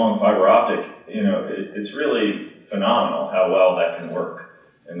get a long fiber optic, you know, it's really phenomenal how well that can work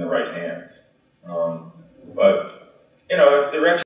in the right hands. But, you know, if the